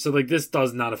 So like this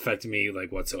does not affect me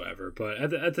like whatsoever.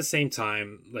 But at the same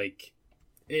time, like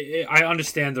I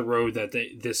understand the road that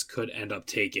this could end up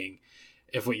taking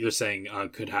if what you're saying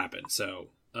could happen. So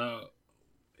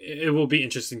it will be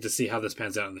interesting to see how this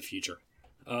pans out in the future.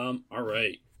 All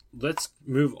right. Let's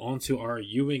move on to our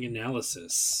Ewing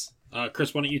analysis.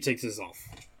 Chris, why don't you take this off?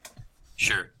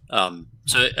 Sure.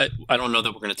 So I don't know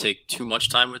that we're going to take too much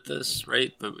time with this,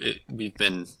 right? But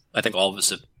I think all of us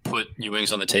have put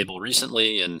Ewings on the table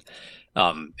recently, and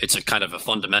it's a kind of a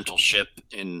fundamental ship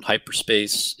in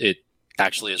hyperspace. It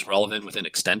actually is relevant within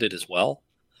Extended as well.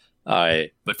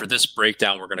 But for this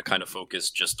breakdown, we're going to kind of focus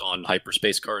just on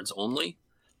hyperspace cards only.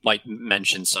 Might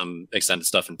mention some extended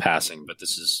stuff in passing, but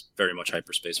this is very much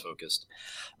hyperspace focused.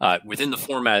 Within the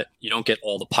format, you don't get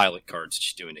all the pilot cards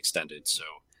that you do in Extended, so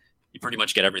you pretty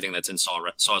much get everything that's in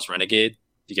Saw's Renegade.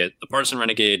 You get the Partisan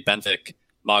Renegade, Benthic,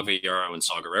 Magva Yarrow, and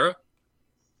Saw Gerrera.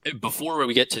 Before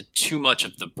we get to too much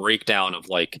of the breakdown of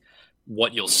like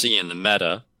what you'll see in the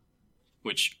meta,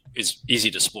 which is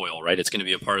easy to spoil, right? It's going to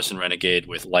be a Partisan Renegade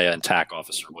with Leia and TAC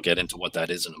Officer. We'll get into what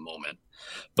that is in a moment.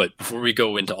 But before we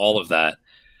go into all of that,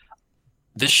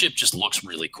 this ship just looks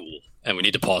really cool, and we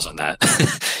need to pause on that.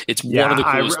 It's one of the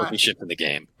coolest looking ships in the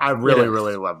game. I really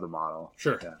love the model.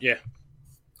 Sure. Yeah.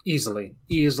 Easily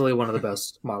one of the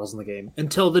best models in the game.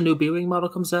 Until the new B-Wing model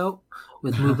comes out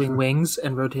with moving wings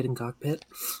and rotating cockpit.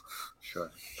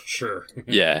 Sure.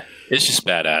 Yeah, it's just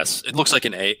badass. It looks like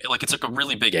it's like a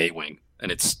really big A-Wing, and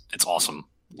it's awesome.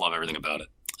 Love everything about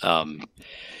it.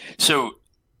 So,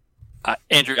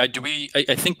 Andrew,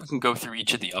 I think we can go through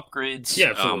each of the upgrades.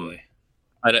 Yeah, absolutely.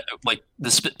 Like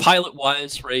the pilot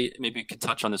wise, right? Maybe we could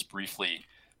touch on this briefly.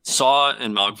 Saw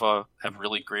and Magva have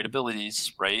really great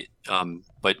abilities, right?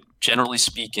 But generally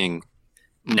speaking,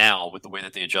 now with the way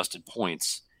that they adjusted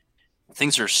points,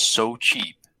 things are so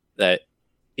cheap that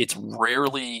it's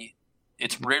rarely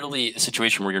a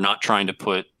situation where you're not trying to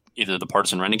put either the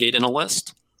Partisan Renegade in a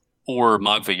list or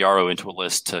Magva Yarrow into a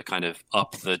list to kind of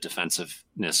up the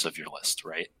defensiveness of your list,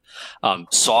 right?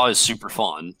 Saw is super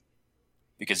fun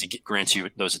because he grants you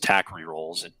those attack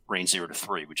rerolls at range 0 to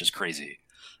 3, which is crazy.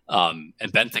 And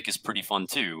Benthic is pretty fun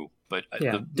too, but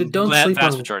don't sleep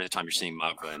vast on, majority of the time you're seeing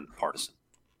Magva and Partisan.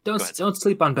 Don't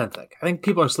sleep on Benthic. I think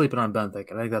people are sleeping on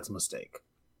Benthic. I think that's a mistake.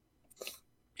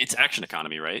 It's action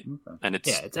economy, right? Okay. And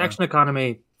it's action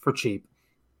economy for cheap.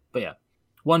 But yeah,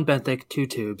 1 Benthic, 2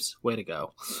 tubes. Way to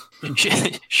go.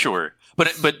 Sure,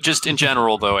 but just in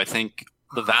general though, I think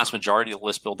the vast majority of the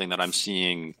list building that I'm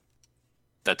seeing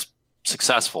that's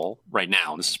successful right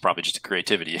now, and this is probably just a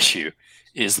creativity issue,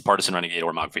 is the Partisan Renegade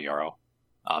or Magva Yarrow.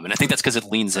 And I think that's because it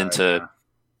leans into a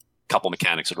couple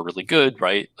mechanics that are really good,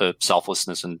 right? The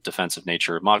selflessness and defensive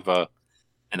nature of Magva,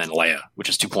 and then Leia, which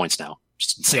is 2 points now.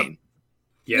 Just insane.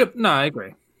 Yep. No, I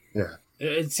agree. Yeah.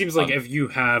 It seems like if you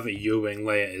have a U-Wing,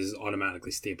 Leia is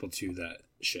automatically stapled to that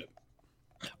ship.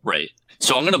 Right.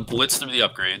 So I'm going to blitz through the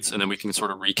upgrades, and then we can sort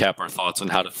of recap our thoughts on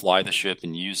how to fly the ship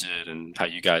and use it and how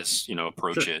you guys,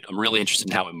 approach it. I'm really interested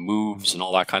in how it moves and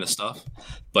all that kind of stuff.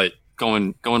 But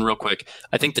going real quick,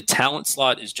 I think the talent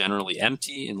slot is generally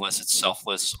empty unless it's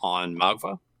selfless on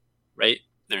Magva, right?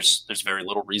 There's very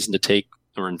little reason to take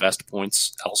or invest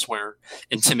points elsewhere.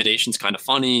 Intimidation's kind of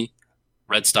funny.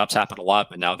 Red stops happen a lot,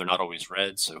 but now they're not always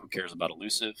red, so who cares about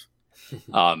elusive?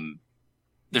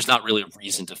 There's not really a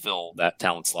reason to fill that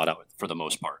talent slot out for the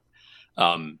most part.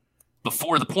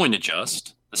 Before the point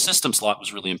adjust, the system slot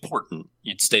was really important.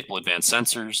 You'd staple advanced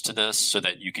sensors to this so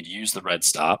that you could use the red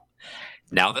stop.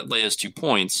 Now that Leia's 2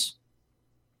 points,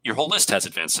 your whole list has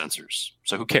advanced sensors,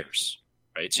 so who cares?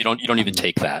 Right? So you don't even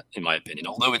take that, in my opinion,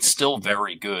 although it's still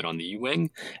very good on the U-Wing.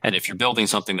 And if you're building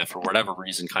something that for whatever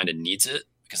reason kind of needs it,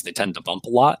 because they tend to bump a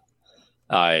lot,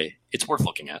 it's worth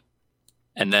looking at.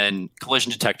 And then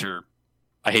collision detector,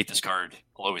 I hate this card.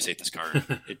 I'll always hate this card.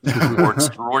 It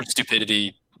rewards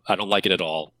stupidity. I don't like it at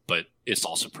all, but it's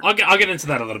also pretty. I'll get into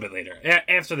that a little bit later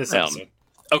after this episode.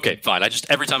 Okay, fine.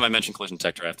 Every time I mention collision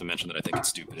detector, I have to mention that I think it's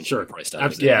stupid and should be priced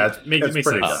out. Yeah, it makes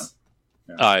sense.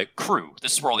 Crew.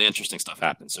 This is where all the interesting stuff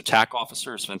happens. So TAC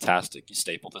officer is fantastic. You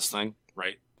staple this thing,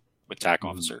 right? With TAC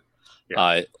officer.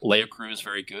 Yeah. Leia crew is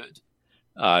very good.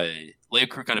 Leia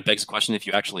crew kind of begs the question if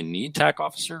you actually need TAC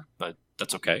officer, but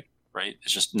that's okay, right?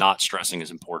 It's just not stressing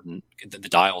is important. The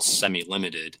dial's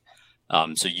semi-limited,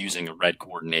 so using a red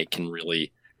coordinate can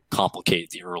really complicate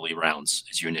the early rounds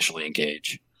as you initially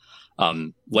engage.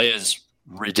 Leia's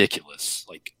ridiculous.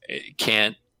 Like, it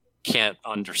can't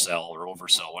undersell or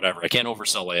oversell, whatever. I can't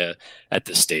oversell Leia at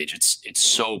this stage. It's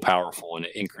so powerful, and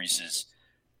it increases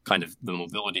kind of the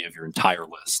mobility of your entire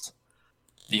list.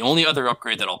 The only other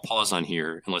upgrade that I'll pause on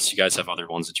here, unless you guys have other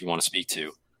ones that you want to speak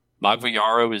to, Magva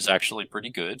Yarrow is actually pretty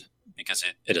good because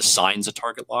it assigns a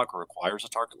target lock or requires a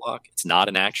target lock. It's not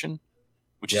an action,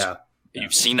 which is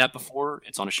you've seen that before.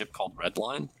 It's on a ship called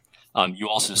Redline. You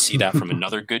also see that from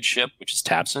another good ship, which is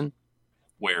Tabson,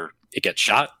 where it gets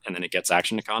shot and then it gets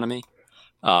action economy.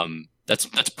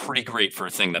 That's pretty great for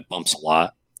a thing that bumps a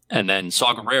lot. And then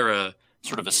Saw Gerrera,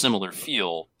 sort of a similar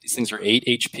feel. These things are 8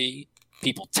 HP.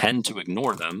 People tend to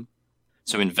ignore them.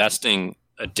 So investing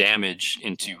a damage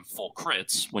into full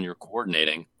crits when you're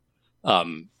coordinating,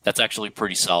 that's actually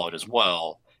pretty solid as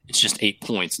well. It's just 8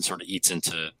 points and sort of eats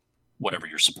into whatever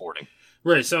you're supporting.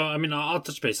 Right, so, I mean, I'll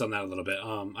touch base on that a little bit.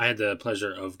 I had the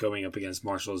pleasure of going up against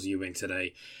Marshall's U-Wing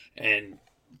today, and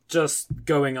just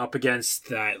going up against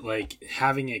that, like,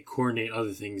 having it coordinate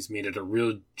other things made it a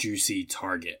real juicy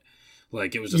target.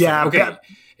 Like, it was just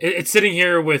it's sitting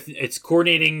here with, it's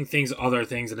coordinating things, other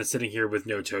things, and it's sitting here with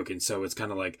no tokens. So it's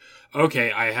kind of like,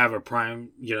 okay, I have a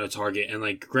prime, target. And,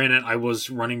 like, granted, I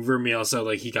was running Vermeil, so,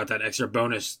 like, he got that extra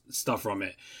bonus stuff from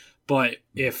it. But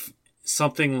if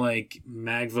something like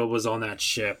Magva was on that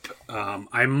ship,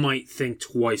 I might think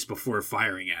twice before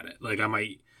firing at it. Like, I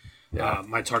might,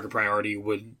 my target priority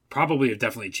would probably have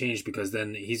definitely changed, because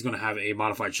then he's going to have a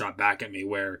modified shot back at me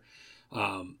where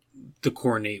the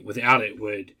coordinate without it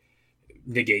would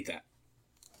negate that.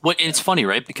 Well, and it's funny,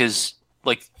 right? Because,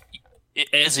 like,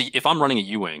 if I'm running a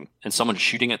U-Wing and someone's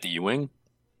shooting at the U-Wing,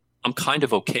 I'm kind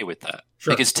of okay with that.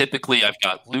 Sure. Because typically I've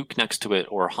got Luke next to it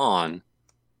or Han,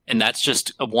 and that's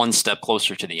just a one step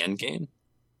closer to the end game.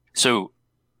 So,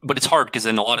 but it's hard because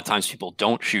then a lot of times people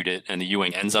don't shoot it and the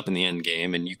U-Wing ends up in the end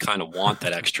game, and you kind of want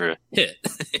that extra hit.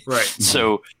 Right.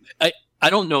 So I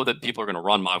don't know that people are going to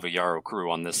run Magva Yarrow crew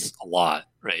on this a lot,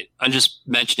 right? I'm just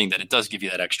mentioning that it does give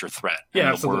you that extra threat. Yeah,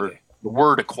 and absolutely. The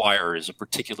word acquire is a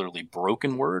particularly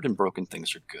broken word, and broken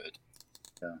things are good.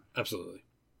 Yeah, absolutely.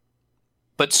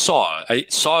 But Saw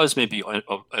is maybe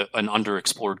an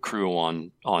underexplored crew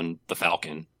on the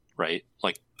Falcon, right?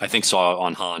 Like, I think Saw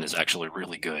on Han is actually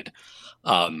really good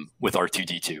with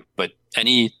R2-D2. But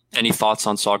any thoughts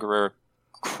on Saw Gerrera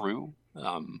crew?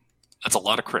 That's a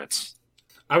lot of crits.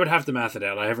 I would have to math it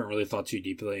out. I haven't really thought too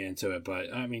deeply into it,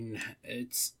 but I mean,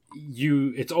 it's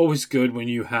always good when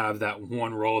you have that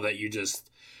one roll that you just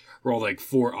roll like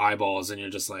 4 eyeballs and you're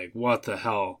just like, what the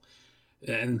hell?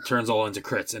 And it turns all into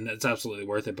crits, and it's absolutely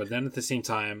worth it. But then at the same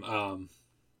time,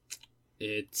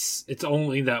 it's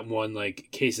only that one like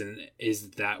case, and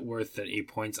is that worth that 8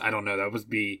 points? I don't know. That would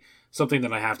be something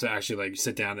that I have to actually like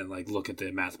sit down and like look at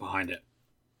the math behind it.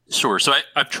 Sure. So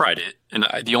I've tried it, and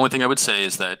the only thing I would say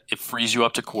is that it frees you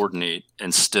up to coordinate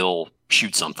and still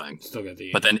shoot something. Still get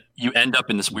the. But then you end up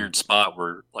in this weird spot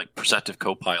where like Perceptive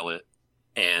Co-Pilot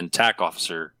and TAC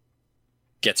Officer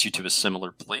gets you to a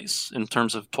similar place in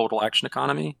terms of total action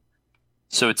economy.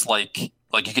 So it's like you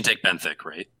can take Benthic,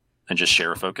 right, and just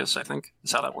share a focus. I think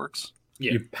is how that works.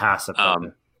 Yeah. You pass a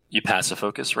focus. You pass a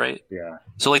focus, right? Yeah.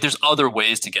 So like there's other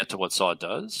ways to get to what Saw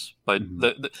does, but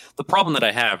the problem that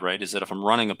I have, right, is that if I'm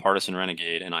running a Partisan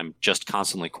Renegade and I'm just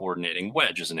constantly coordinating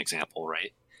Wedge as an example,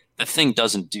 right, the thing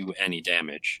doesn't do any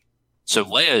damage. So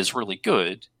Leia is really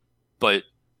good, but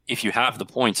if you have the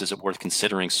points, is it worth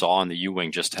considering Saw and the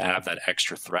U-Wing just to have that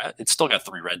extra threat? It's still got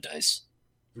 3 red dice.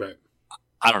 Right.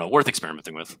 I don't know, worth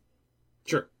experimenting with.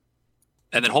 Sure.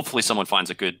 And then hopefully someone finds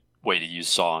a good way to use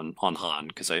Saw on Han,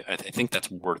 because I think that's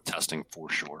worth testing for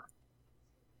sure.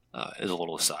 As a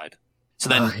little aside. So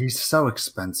then he's so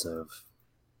expensive.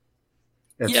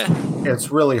 It's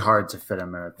really hard to fit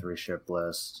him in a 3-ship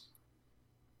list.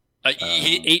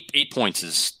 8 points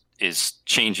is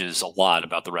changes a lot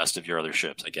about the rest of your other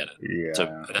ships. I get it. Yeah.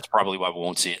 So that's probably why we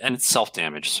won't see it, and it's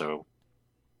self-damage. So,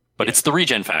 but it's the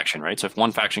regen faction, right? So if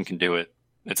one faction can do it,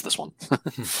 it's this one.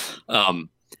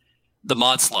 The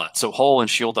mod slot, so hull and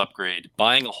shield upgrade.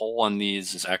 Buying a hull on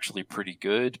these is actually pretty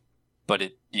good, but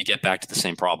you get back to the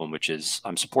same problem, which is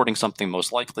I'm supporting something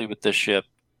most likely with this ship.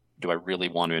 Do I really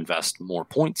want to invest more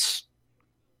points?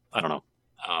 I don't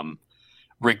know.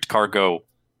 Rigged cargo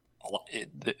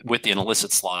with the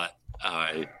illicit slot,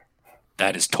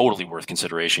 that is totally worth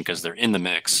consideration because they're in the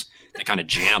mix. They kind of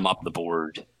jam up the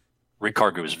board. Rigged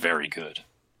cargo is very good.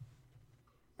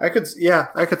 I could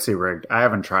see rigged. I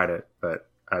haven't tried it, but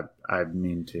I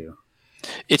mean to.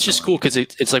 It's just cool because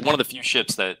it's like one of the few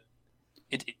ships that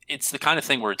it's the kind of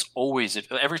thing where it's always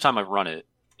every time I run it,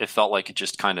 it felt like it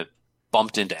just kind of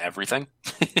bumped into everything,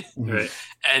 right.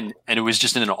 and it was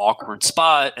just in an awkward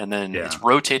spot, and then it's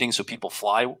rotating, so people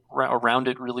fly around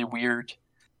it really weird.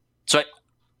 So,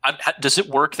 does it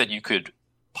work that you could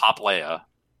pop Leia,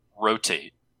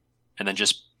 rotate, and then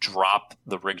just drop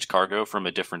the rigged cargo from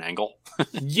a different angle?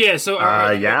 Yeah, so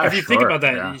if you think about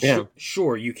that,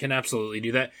 sure, you can absolutely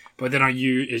do that. But then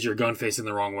is your gun facing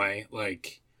the wrong way?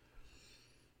 Like,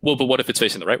 well, but what if it's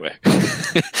facing the right way?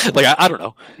 Like, I don't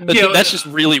know. That's just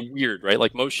really weird, right?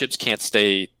 Like, most ships can't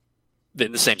stay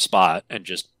in the same spot and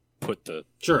just put the...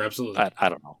 Sure, absolutely. I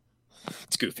don't know.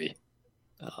 It's goofy.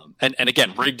 And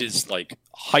again, rigged is, like,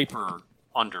 hyper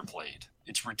underplayed.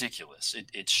 It's ridiculous.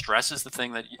 It stresses the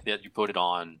thing that you put it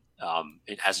on.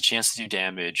 It has a chance to do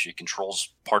damage. It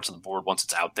controls parts of the board once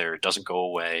it's out there. It doesn't go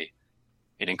away.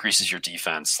 It increases your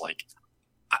defense. Like,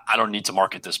 I don't need to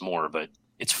market this more, but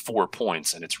it's 4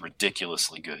 points and it's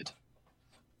ridiculously good.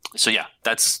 So yeah,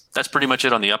 that's pretty much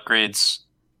it on the upgrades.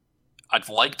 I'd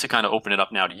like to kind of open it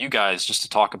up now to you guys just to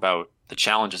talk about the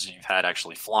challenges that you've had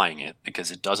actually flying it,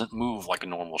 because it doesn't move like a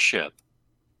normal ship.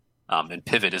 And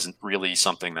pivot isn't really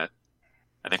something that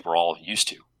I think we're all used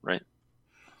to, right?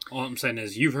 All I'm saying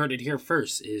is you've heard it here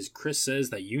first, is Chris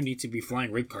says that you need to be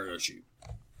flying rigged cargo chute.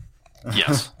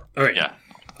 Yes. All right. Yeah.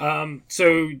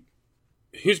 So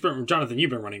Jonathan, you've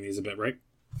been running these a bit, right?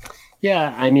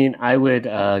 Yeah, I mean, I would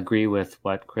agree with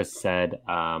what Chris said.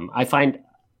 I find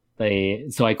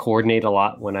so I coordinate a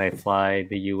lot when I fly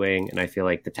the U-Wing, and I feel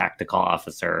like the tactical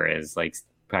officer is like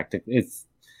it's,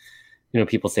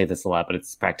 people say this a lot, but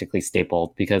it's practically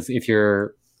stapled, because if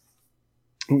you're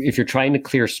trying to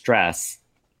clear stress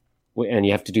and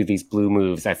you have to do these blue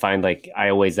moves, I find like I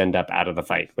always end up out of the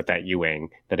fight with that U-Wing,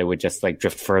 that it would just like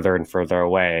drift further and further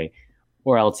away,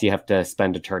 or else you have to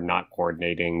spend a turn not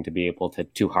coordinating to be able to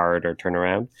too hard or turn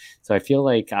around. So I feel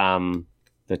like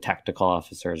the tactical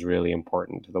officer is really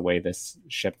important to the way this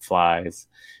ship flies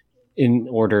in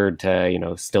order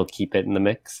to, still keep it in the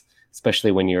mix,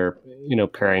 especially when you're,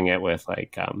 pairing it with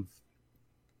like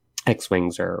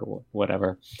X-Wings or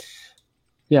whatever.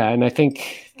 Yeah, and I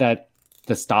think that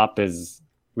the stop is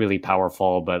really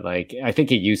powerful, but like I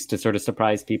think it used to sort of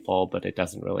surprise people, but it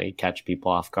doesn't really catch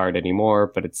people off guard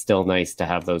anymore. But it's still nice to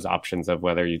have those options of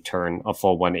whether you turn a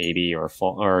full 180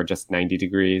 or just 90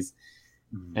 degrees.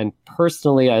 Mm-hmm. And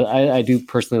personally, I do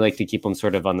personally like to keep them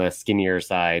sort of on the skinnier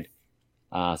side,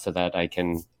 so that I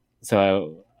can.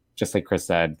 So just like Chris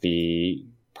said, the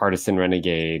Partisan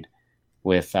Renegade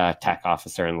with Tac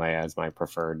Officer and Leia as my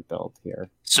preferred build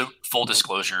here. So, full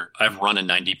disclosure, I've run a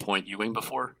 90-point U-Wing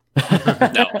before.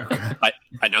 No,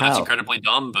 I know that's incredibly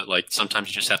dumb, but like sometimes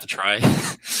you just have to try.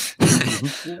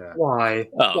 Why?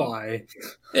 Why?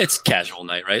 It's casual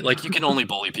night, right? Like you can only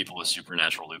bully people with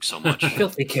Supernatural Luke so much.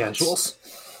 Filthy casuals.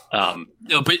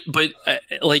 No, but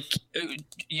like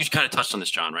you kind of touched on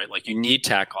this, John, right? Like you need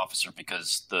Tac Officer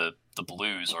because the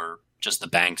blues are just the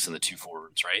banks and the 2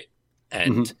 forwards, right?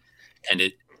 And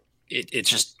it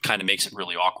just kind of makes it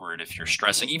really awkward if you're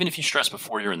stressing. Even if you stress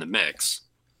before you're in the mix,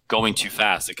 going too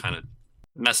fast, it kind of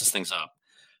messes things up.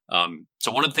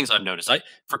 So one of the things I've noticed,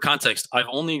 for context, I've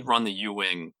only run the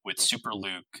U-Wing with Super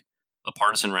Luke, a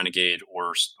Partisan Renegade,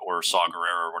 or Saw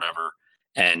Gerrera or whatever,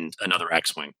 and another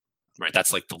X-Wing. Right,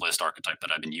 that's like the list archetype that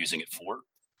I've been using it for.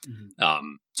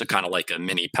 So kind of like a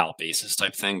mini Palp Basis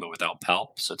type thing, but without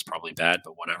Palp. So it's probably bad,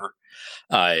 but whatever.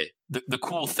 The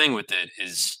cool thing with it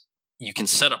is you can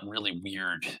set up really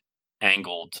weird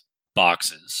angled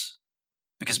boxes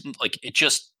because like it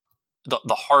just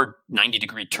the hard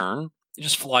 90-degree turn, you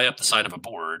just fly up the side of a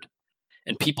board,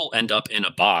 and people end up in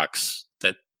a box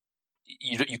that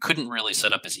you couldn't really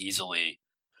set up as easily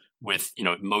with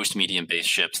most medium-based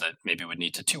ships that maybe would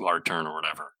need to 2 hard turn or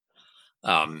whatever.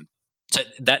 So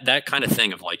that kind of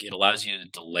thing of like it allows you to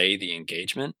delay the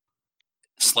engagement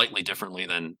slightly differently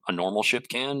than a normal ship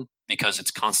can because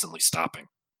it's constantly stopping.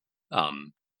 I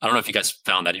don't know if you guys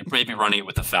found that. You may be running it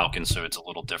with the Falcon, so it's a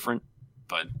little different,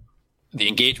 but the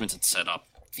engagements it's set up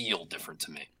feel different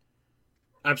to me.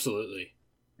 Absolutely.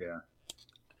 Yeah.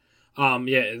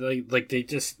 Yeah, like they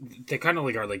kind of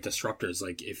like are like disruptors.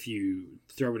 Like if you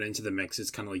throw it into the mix,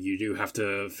 it's kind of like you do have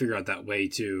to figure out that way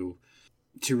to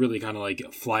really kind of like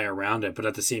fly around it. But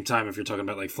at the same time, if you're talking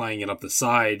about like flying it up the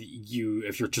side,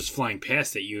 if you're just flying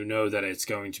past it, you know that it's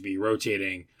going to be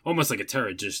rotating almost like a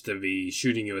turret just to be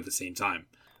shooting you at the same time.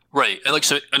 Right. And like,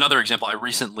 so another example, I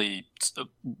recently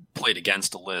played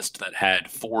against a list that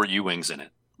had 4 U-Wings in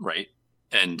it, right?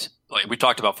 And like we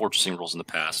talked about fortressing rules in the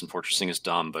past, and fortressing is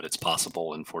dumb, but it's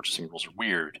possible, and fortressing rules are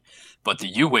weird. But the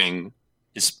U-Wing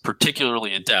is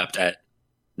particularly adept at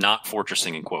not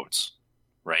fortressing in quotes,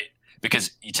 right?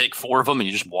 Because you take 4 of them and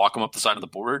you just walk them up the side of the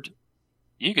board,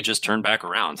 you could just turn back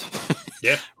around.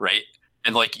 Yeah. Right?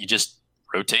 And like you just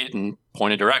rotate and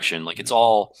point a direction. Like it's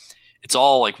all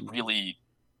like really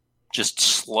just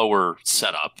slower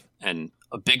setup. And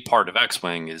a big part of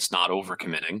X-Wing is not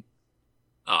overcommitting.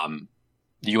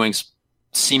 The U-Wing's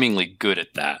seemingly good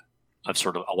at that, of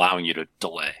sort of allowing you to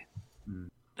delay.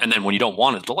 And then when you don't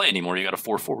want to delay anymore, you got a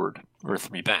 4 forward or a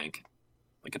 3 bank.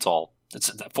 Like it's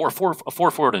that 4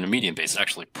 forward and a medium base is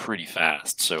actually pretty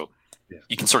fast. So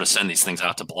you can sort of send these things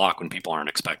out to block when people aren't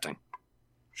expecting.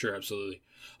 Sure, absolutely.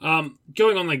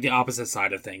 Going on like the opposite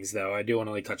side of things, though, I do want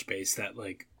to like touch base that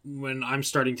like when I'm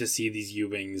starting to see these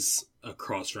U-Wings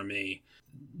across from me,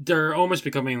 they're almost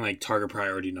becoming like target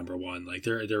priority number 1. Like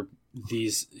they're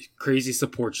these crazy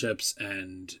support ships,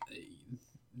 and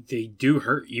they do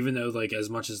hurt, even though like as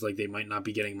much as like they might not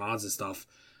be getting mods and stuff.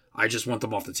 I just want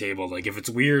them off the table. Like if it's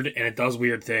weird and it does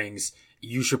weird things,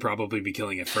 you should probably be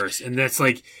killing it first. And that's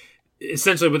like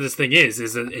essentially what this thing is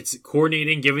that it's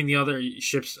coordinating, giving the other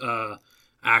ships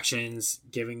actions,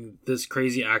 giving this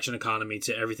crazy action economy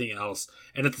to everything else,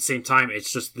 and at the same time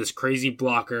it's just this crazy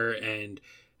blocker, and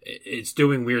it's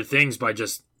doing weird things by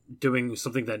just doing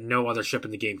something that no other ship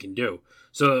in the game can do.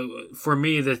 So for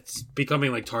me, that's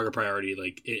becoming like target priority.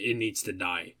 Like it needs to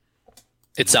die.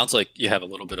 It sounds like you have a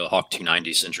little bit of Hawk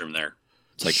 290 syndrome there.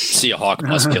 It's like see a hawk,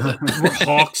 must kill it.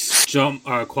 Hawks,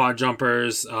 quad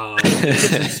jumpers.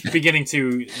 It's beginning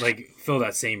to like fill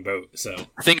that same boat. So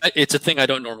it's a thing I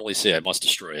don't normally see. I must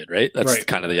destroy it. Right. That's right.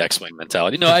 Kind of the X-Wing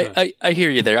mentality. No, I hear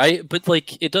you there. But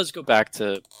like it does go back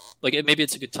to like maybe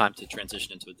it's a good time to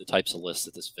transition into the types of lists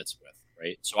that this fits with.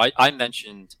 Right. So I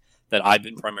mentioned that I've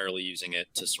been primarily using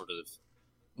it to sort of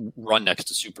run next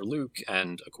to Super Luke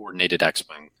and a coordinated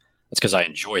X-Wing. That's because I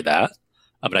enjoy that.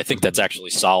 But I think that's actually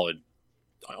solid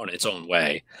on its own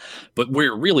way. But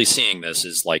we're really seeing this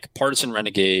is like Partisan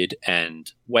Renegade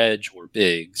and Wedge or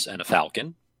Biggs and a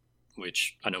Falcon,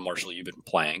 which I know, Marshall, you've been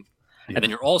playing. Yeah. And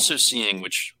then you're also seeing,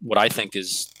 what I think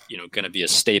is, going to be a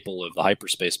staple of the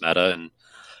hyperspace meta, and,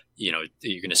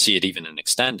 you're going to see it even in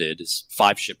extended, is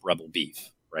 5-ship Rebel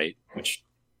Beef, right? Which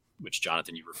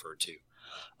Jonathan, you referred to.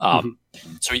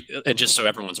 So, and just so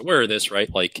everyone's aware of this,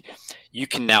 right? Like you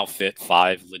can now fit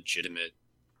 5 legitimate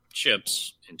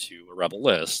ships into a Rebel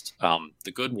list.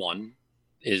 The good one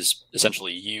is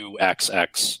essentially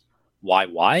UXXYY.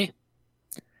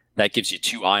 That gives you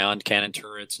 2 ion cannon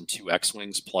turrets and 2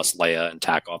 X-Wings plus Leia and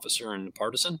Tac Officer and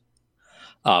Partisan.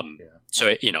 So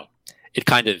it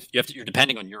kind of you're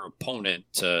depending on your opponent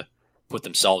to put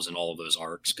themselves in all of those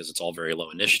arcs because it's all very low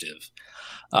initiative.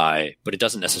 But it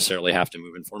doesn't necessarily have to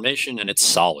move in formation, and it's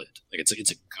solid. Like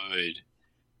it's a good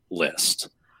list.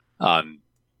 And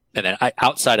then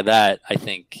outside of that, I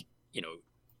think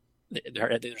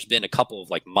there's been a couple of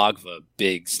like Magva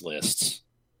Bigs lists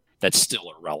that still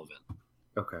are relevant.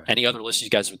 Okay. Any other lists you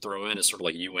guys would throw in as sort of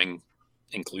like Ewing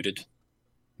included?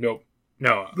 Nope.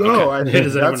 No. Okay.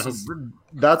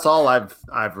 That's all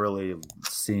I've really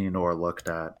seen or looked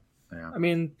at. Yeah. I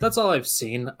mean, that's all I've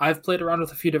seen. I've played around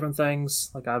with a few different things.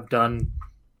 Like I've done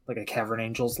like a Cavern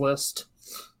Angels list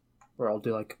where I'll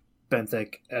do like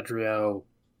Benthic, Edrio,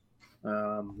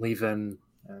 Levin,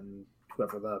 and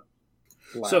whoever the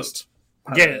last.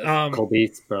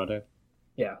 Colby's brother.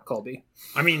 Yeah, Colby.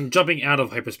 I mean, jumping out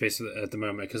of hyperspace at the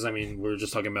moment, because I mean, we're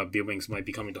just talking about B-Wings might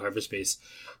be coming to hyperspace.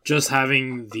 Just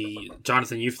having the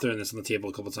Jonathan, you've thrown this on the table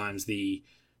a couple times, the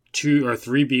 2 or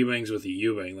 3 B-Wings with a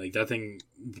U-Wing, like that thing,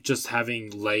 just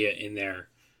having Leia in there,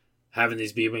 having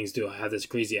these B-Wings have this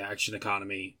crazy action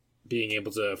economy, being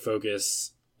able to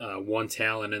focus one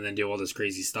talent and then do all this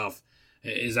crazy stuff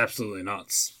is absolutely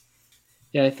nuts.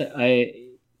 Yeah,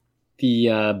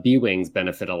 the B-Wings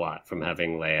benefit a lot from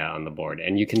having Leia on the board,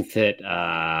 and you can fit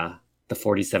the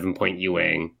 47-point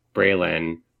U-Wing,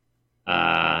 Braylon,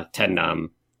 Tendam,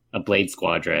 a Blade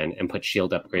Squadron, and put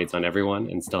shield upgrades on everyone,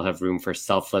 and still have room for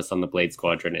Selfless on the Blade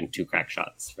Squadron and 2 crack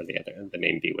shots for the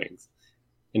main B-Wings.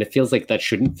 And it feels like that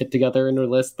shouldn't fit together in our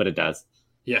list, but it does.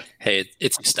 Yeah. Hey,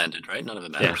 it's extended, right? None of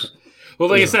it matters. Yeah. Well,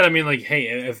 like I said, I mean, like, hey,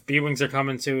 if B-Wings are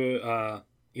coming to,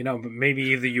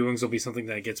 maybe the U-Wings will be something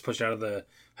that gets pushed out of the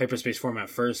hyperspace format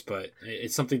first, but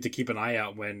it's something to keep an eye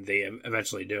out when they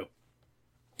eventually do.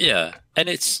 Yeah, and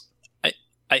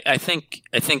I think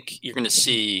you're going to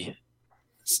see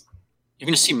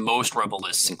most Rebel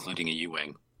lists including a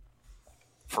U-Wing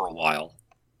for a while.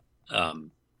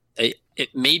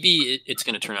 It's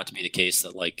going to turn out to be the case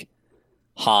that like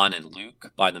Han and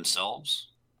Luke by themselves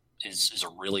is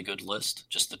a really good list,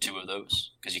 just the 2 of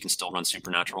those, because you can still run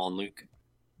Supernatural on Luke.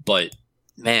 But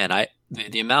man,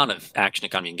 the amount of action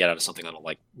economy you can get out of something that'll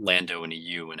like Lando and a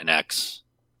U and an X,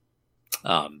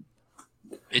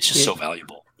 it's just so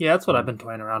valuable. Yeah, that's what I've been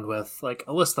toying around with. Like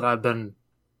a list that I've been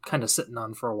kind of sitting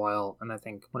on for a while, and I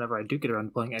think whenever I do get around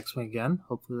to playing X-Wing again,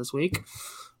 hopefully this week,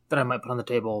 that I might put on the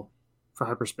table for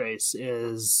hyperspace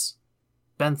is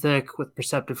Benthic with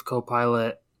Perceptive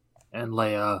Copilot and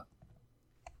Leia,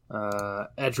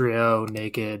 Edrio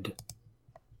naked,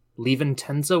 Levin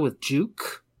Tenza with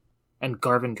Juke, and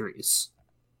Garvin Drees.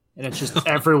 And it's just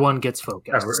everyone gets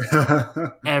focused.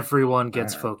 Everyone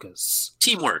gets focus.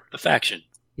 Teamwork, the faction.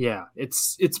 Yeah,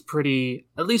 it's pretty,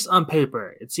 at least on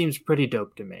paper, it seems pretty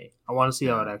dope to me. I want to see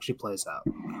how it actually plays out.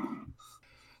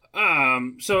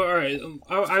 So, all right,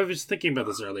 I was thinking about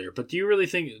this earlier, but do we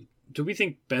think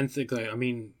Benthic, like, I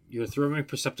mean, you're throwing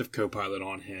Perceptive Copilot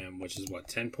on him, which is what,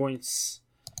 10 points?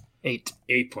 8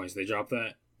 points. They dropped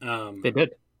that? They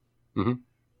did. Mm-hmm.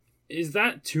 Is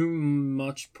that too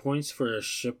much points for a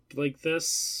ship like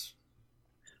this?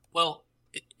 Well,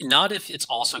 not if it's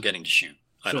also getting to shoot,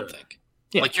 I don't think.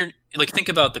 Yeah. Like think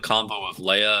about the combo of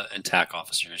Leia and TAC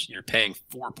officers. You're paying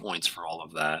 4 points for all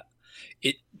of that.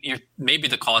 Maybe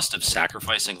the cost of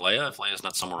sacrificing Leia, if Leia's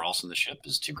not somewhere else in the ship,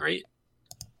 is too great.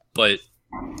 But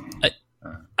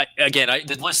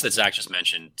the list that Zach just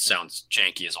mentioned sounds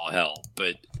janky as all hell.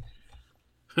 But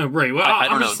right, well, I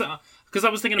don't know, because I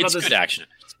was thinking about it's this. Good action.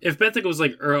 If Benthic was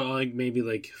like maybe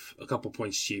like a couple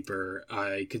points cheaper,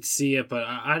 I could see it, but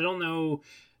I don't know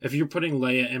if you're putting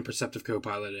Leia and Perceptive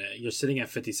Copilot in it, you're sitting at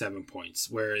 57 points,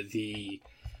 where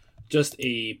just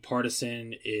a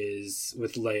partisan is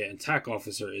with Leia and TAC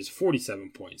officer is 47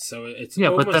 points. So it's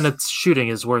almost, but then its shooting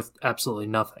is worth absolutely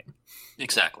nothing.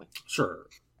 Exactly. Sure.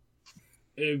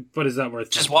 But is that worth?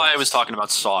 Which is why I was talking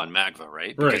about Saw and Magva,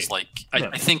 right? Because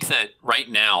I think that right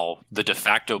now the de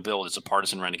facto build is a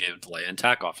partisan renegade with Leia and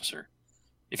TAC officer.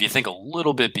 If you think a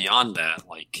little bit beyond that,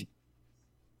 like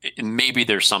maybe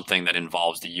there's something that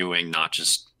involves the U-Wing not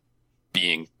just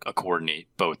being a coordinate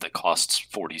boat that costs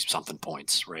 40 something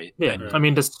points, right? Yeah, I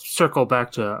mean, to circle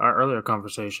back to our earlier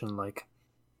conversation, like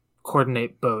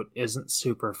coordinate boat isn't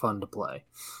super fun to play.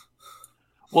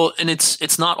 Well, and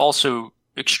it's not also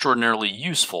extraordinarily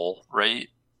useful, right?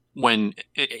 When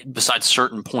besides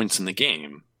certain points in the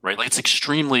game, right? Like it's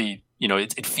extremely,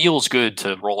 it feels good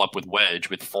to roll up with Wedge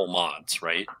with full mods,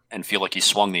 right? And feel like you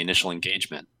swung the initial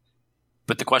engagement.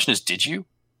 But the question is, did you?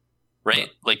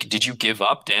 Right? Like, did you give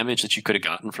up damage that you could have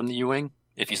gotten from the U-Wing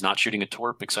if he's not shooting a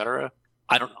torp, etc.?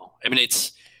 I don't know. I mean,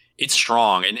 it's it's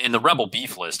strong. And in the Rebel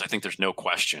Beef list, I think there's no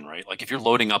question, right? Like, if you're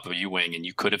loading up a U-Wing and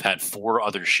you could have had 4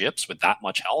 other ships with that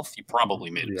much health, you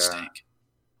probably made a mistake,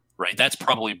 right? That's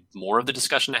probably more of the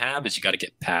discussion to have, is you got to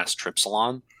get past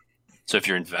Tripsilon. So if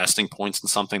you're investing points in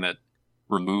something that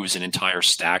removes an entire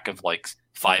stack of like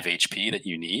 5 HP that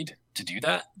you need to do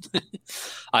that,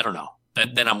 I don't know.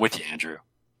 Then I'm with you, Andrew.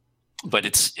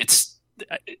 But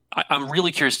I'm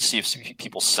really curious to see if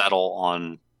people settle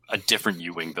on a different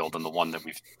U-Wing build than the one that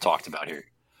we've talked about here.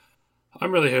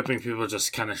 I'm really hoping people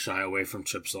just kind of shy away from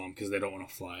Tripsilon because they don't want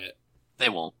to fly it. They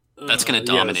won't. That's going to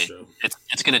dominate. Yeah,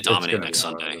 it's going to dominate next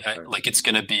Sunday. It's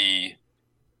going to be.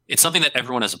 It's something that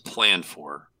everyone has a plan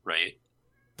for, right?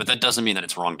 But that doesn't mean that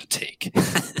it's wrong to take.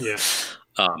 Yeah.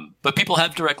 But people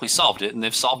have directly solved it, and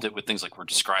they've solved it with things like we're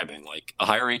describing. Like, a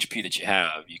higher HP that you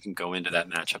have, you can go into that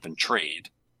matchup and trade,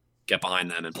 get behind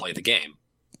them, and play the game.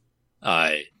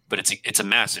 But it's a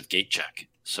massive gate check.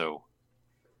 So,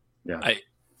 yeah.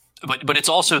 But it's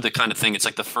also the kind of thing. It's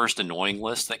like the first annoying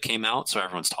list that came out, so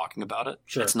everyone's talking about it.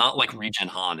 Sure. It's not like Regen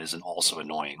Han isn't also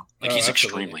annoying. Like, he's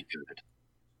extremely good.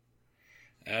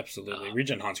 Absolutely,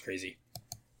 Regen Han's crazy.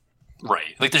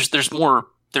 Right. Like,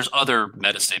 there's other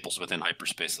meta staples within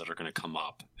hyperspace that are going to come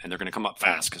up, and they're going to come up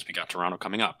fast because we got Toronto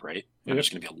coming up, right? And there's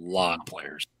going to be a lot of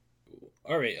players.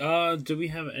 All right. Do we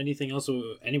have anything else?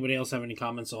 Anybody else have any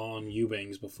comments on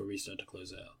U-Wings before we start to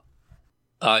close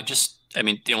out?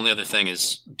 The only other thing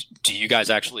is, do you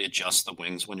guys actually adjust the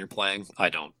wings when you're playing? I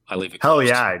don't. I leave it closed.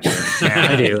 Hell yeah, I do. Yeah,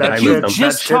 I do. That You're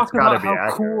just shit's talking about how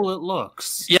accurate. cool it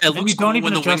looks. Yeah, it and looks you don't cool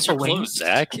even when the wings adjust are the wings. closed,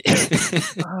 Zach.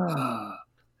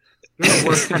 You're the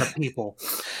worst kind of people.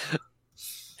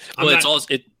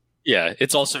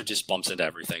 It's also just bumps into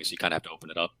everything, so you kind of have to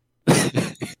open it up.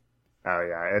 Oh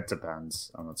yeah, it depends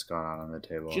on what's going on the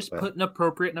table. Just put an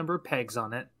appropriate number of pegs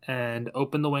on it and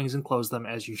open the wings and close them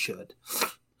as you should.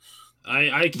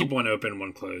 I keep one open,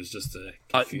 one closed, just to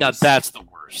now that's the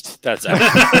worst. That's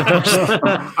actually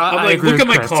I'm like, look at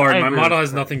my card. My model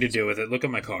has nothing to do with it. Look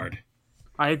at my card.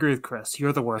 I agree with Chris.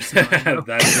 You're the worst. I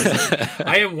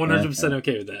am 100%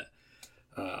 okay with that.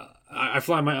 I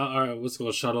fly my what's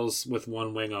called shuttles with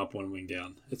one wing up, one wing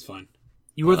down. It's fine.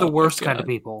 You are the worst kind of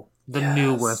people. The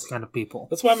new worst kind of people.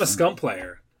 That's why I'm a scum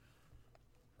player.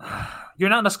 You're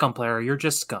not a scum player. You're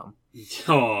just scum.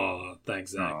 Oh,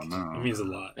 thanks, Zach. Oh, no. It means a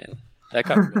lot. Man, that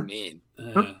got really mean.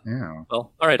 Yeah.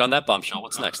 Well, all right. On that bombshell,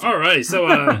 what's next? All right. So,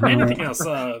 anything else?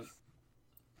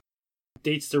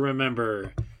 Dates to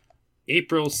remember.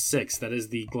 April 6th, that is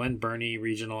the Glen Burnie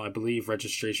Regional. I believe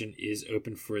registration is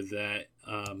open for that,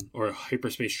 or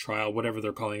Hyperspace Trial, whatever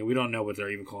they're calling it. We don't know what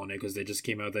they're even calling it because they just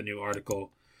came out with a new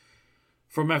article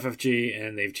from FFG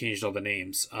and they've changed all the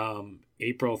names.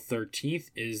 April 13th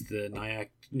is the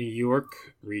Nyack, New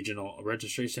York Regional.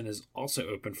 Registration is also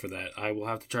open for that. I will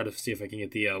have to try to see if I can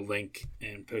get the link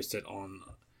and post it on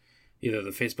either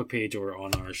the Facebook page or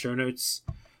on our show notes.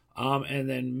 And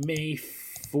then May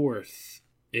 4th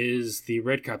is the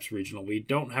Red Caps Regional. We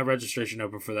don't have registration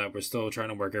open for that. We're still trying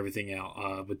to work everything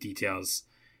out with details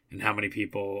and how many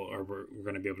people we're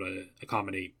going to be able to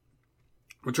accommodate.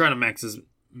 We're trying to max as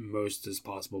most as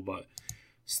possible, but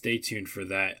stay tuned for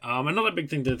that. Another big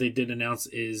thing that they did announce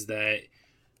is that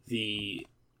the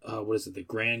the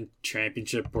Grand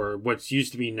Championship, or what's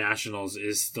used to be Nationals,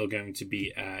 is still going to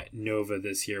be at Nova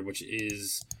this year, which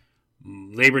is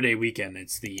Labor Day weekend.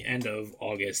 It's the end of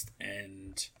August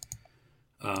and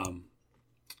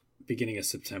beginning of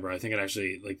September. I think it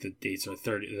actually, like, the dates are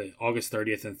August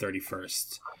 30th and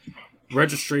 31st.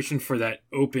 Registration for that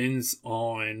opens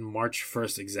on March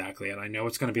 1st exactly, and I know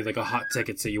it's going to be like a hot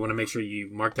ticket, so you want to make sure you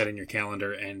mark that in your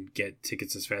calendar and get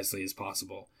tickets as fastly as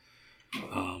possible.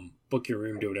 Book your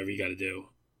room, do whatever you got to do.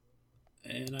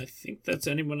 And I think that's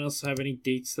anyone else have any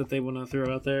dates that they want to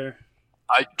throw out there?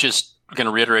 I just going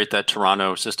to reiterate that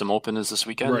Toronto System Open is this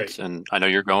weekend, right. And I know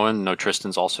you're going. No,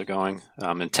 Tristan's also going,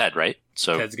 and Ted, right?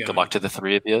 So good luck to the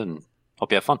three of you, and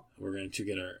hope you have fun. We're going to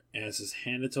get our asses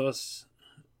handed to us.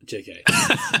 JK.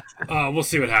 We'll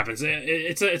see what happens.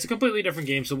 It's a completely different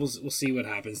game, so we'll see what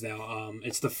happens now.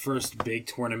 It's the first big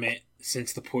tournament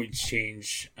since the points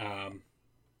change, and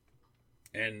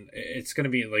it's going to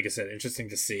be, like I said, interesting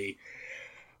to see.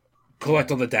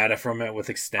 Collect all the data from it with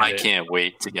Extended. I can't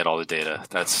wait to get all the data.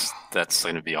 That's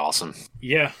going to be awesome.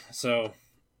 Yeah, so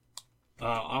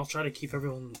I'll try to keep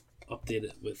everyone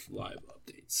updated with live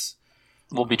updates.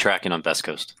 We'll be tracking on Best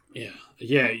Coast.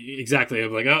 Yeah, exactly.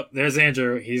 I'm like, oh, there's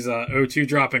Andrew. He's 0-2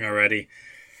 dropping already.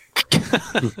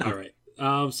 All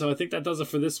right. So I think that does it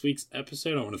for this week's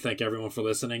episode. I want to thank everyone for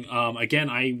listening. Again,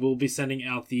 I will be sending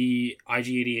out the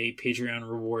IG88 Patreon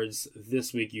rewards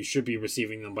this week. You should be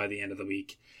receiving them by the end of the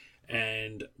week.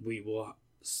 And we will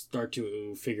start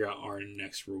to figure out our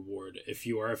next reward. If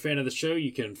you are a fan of the show,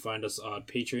 you can find us on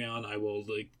Patreon. I will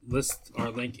list our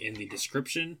link in the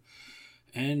description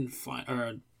and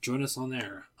join us on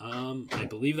there. I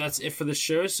believe that's it for the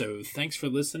show, so thanks for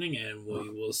listening, and we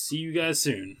will see you guys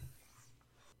soon.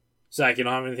 Zach, you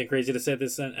don't have anything crazy to say at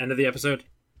this end of the episode?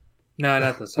 No,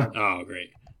 not this time. Oh,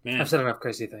 great. Man. I've said enough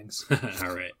crazy things.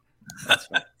 All right. That's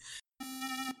fine.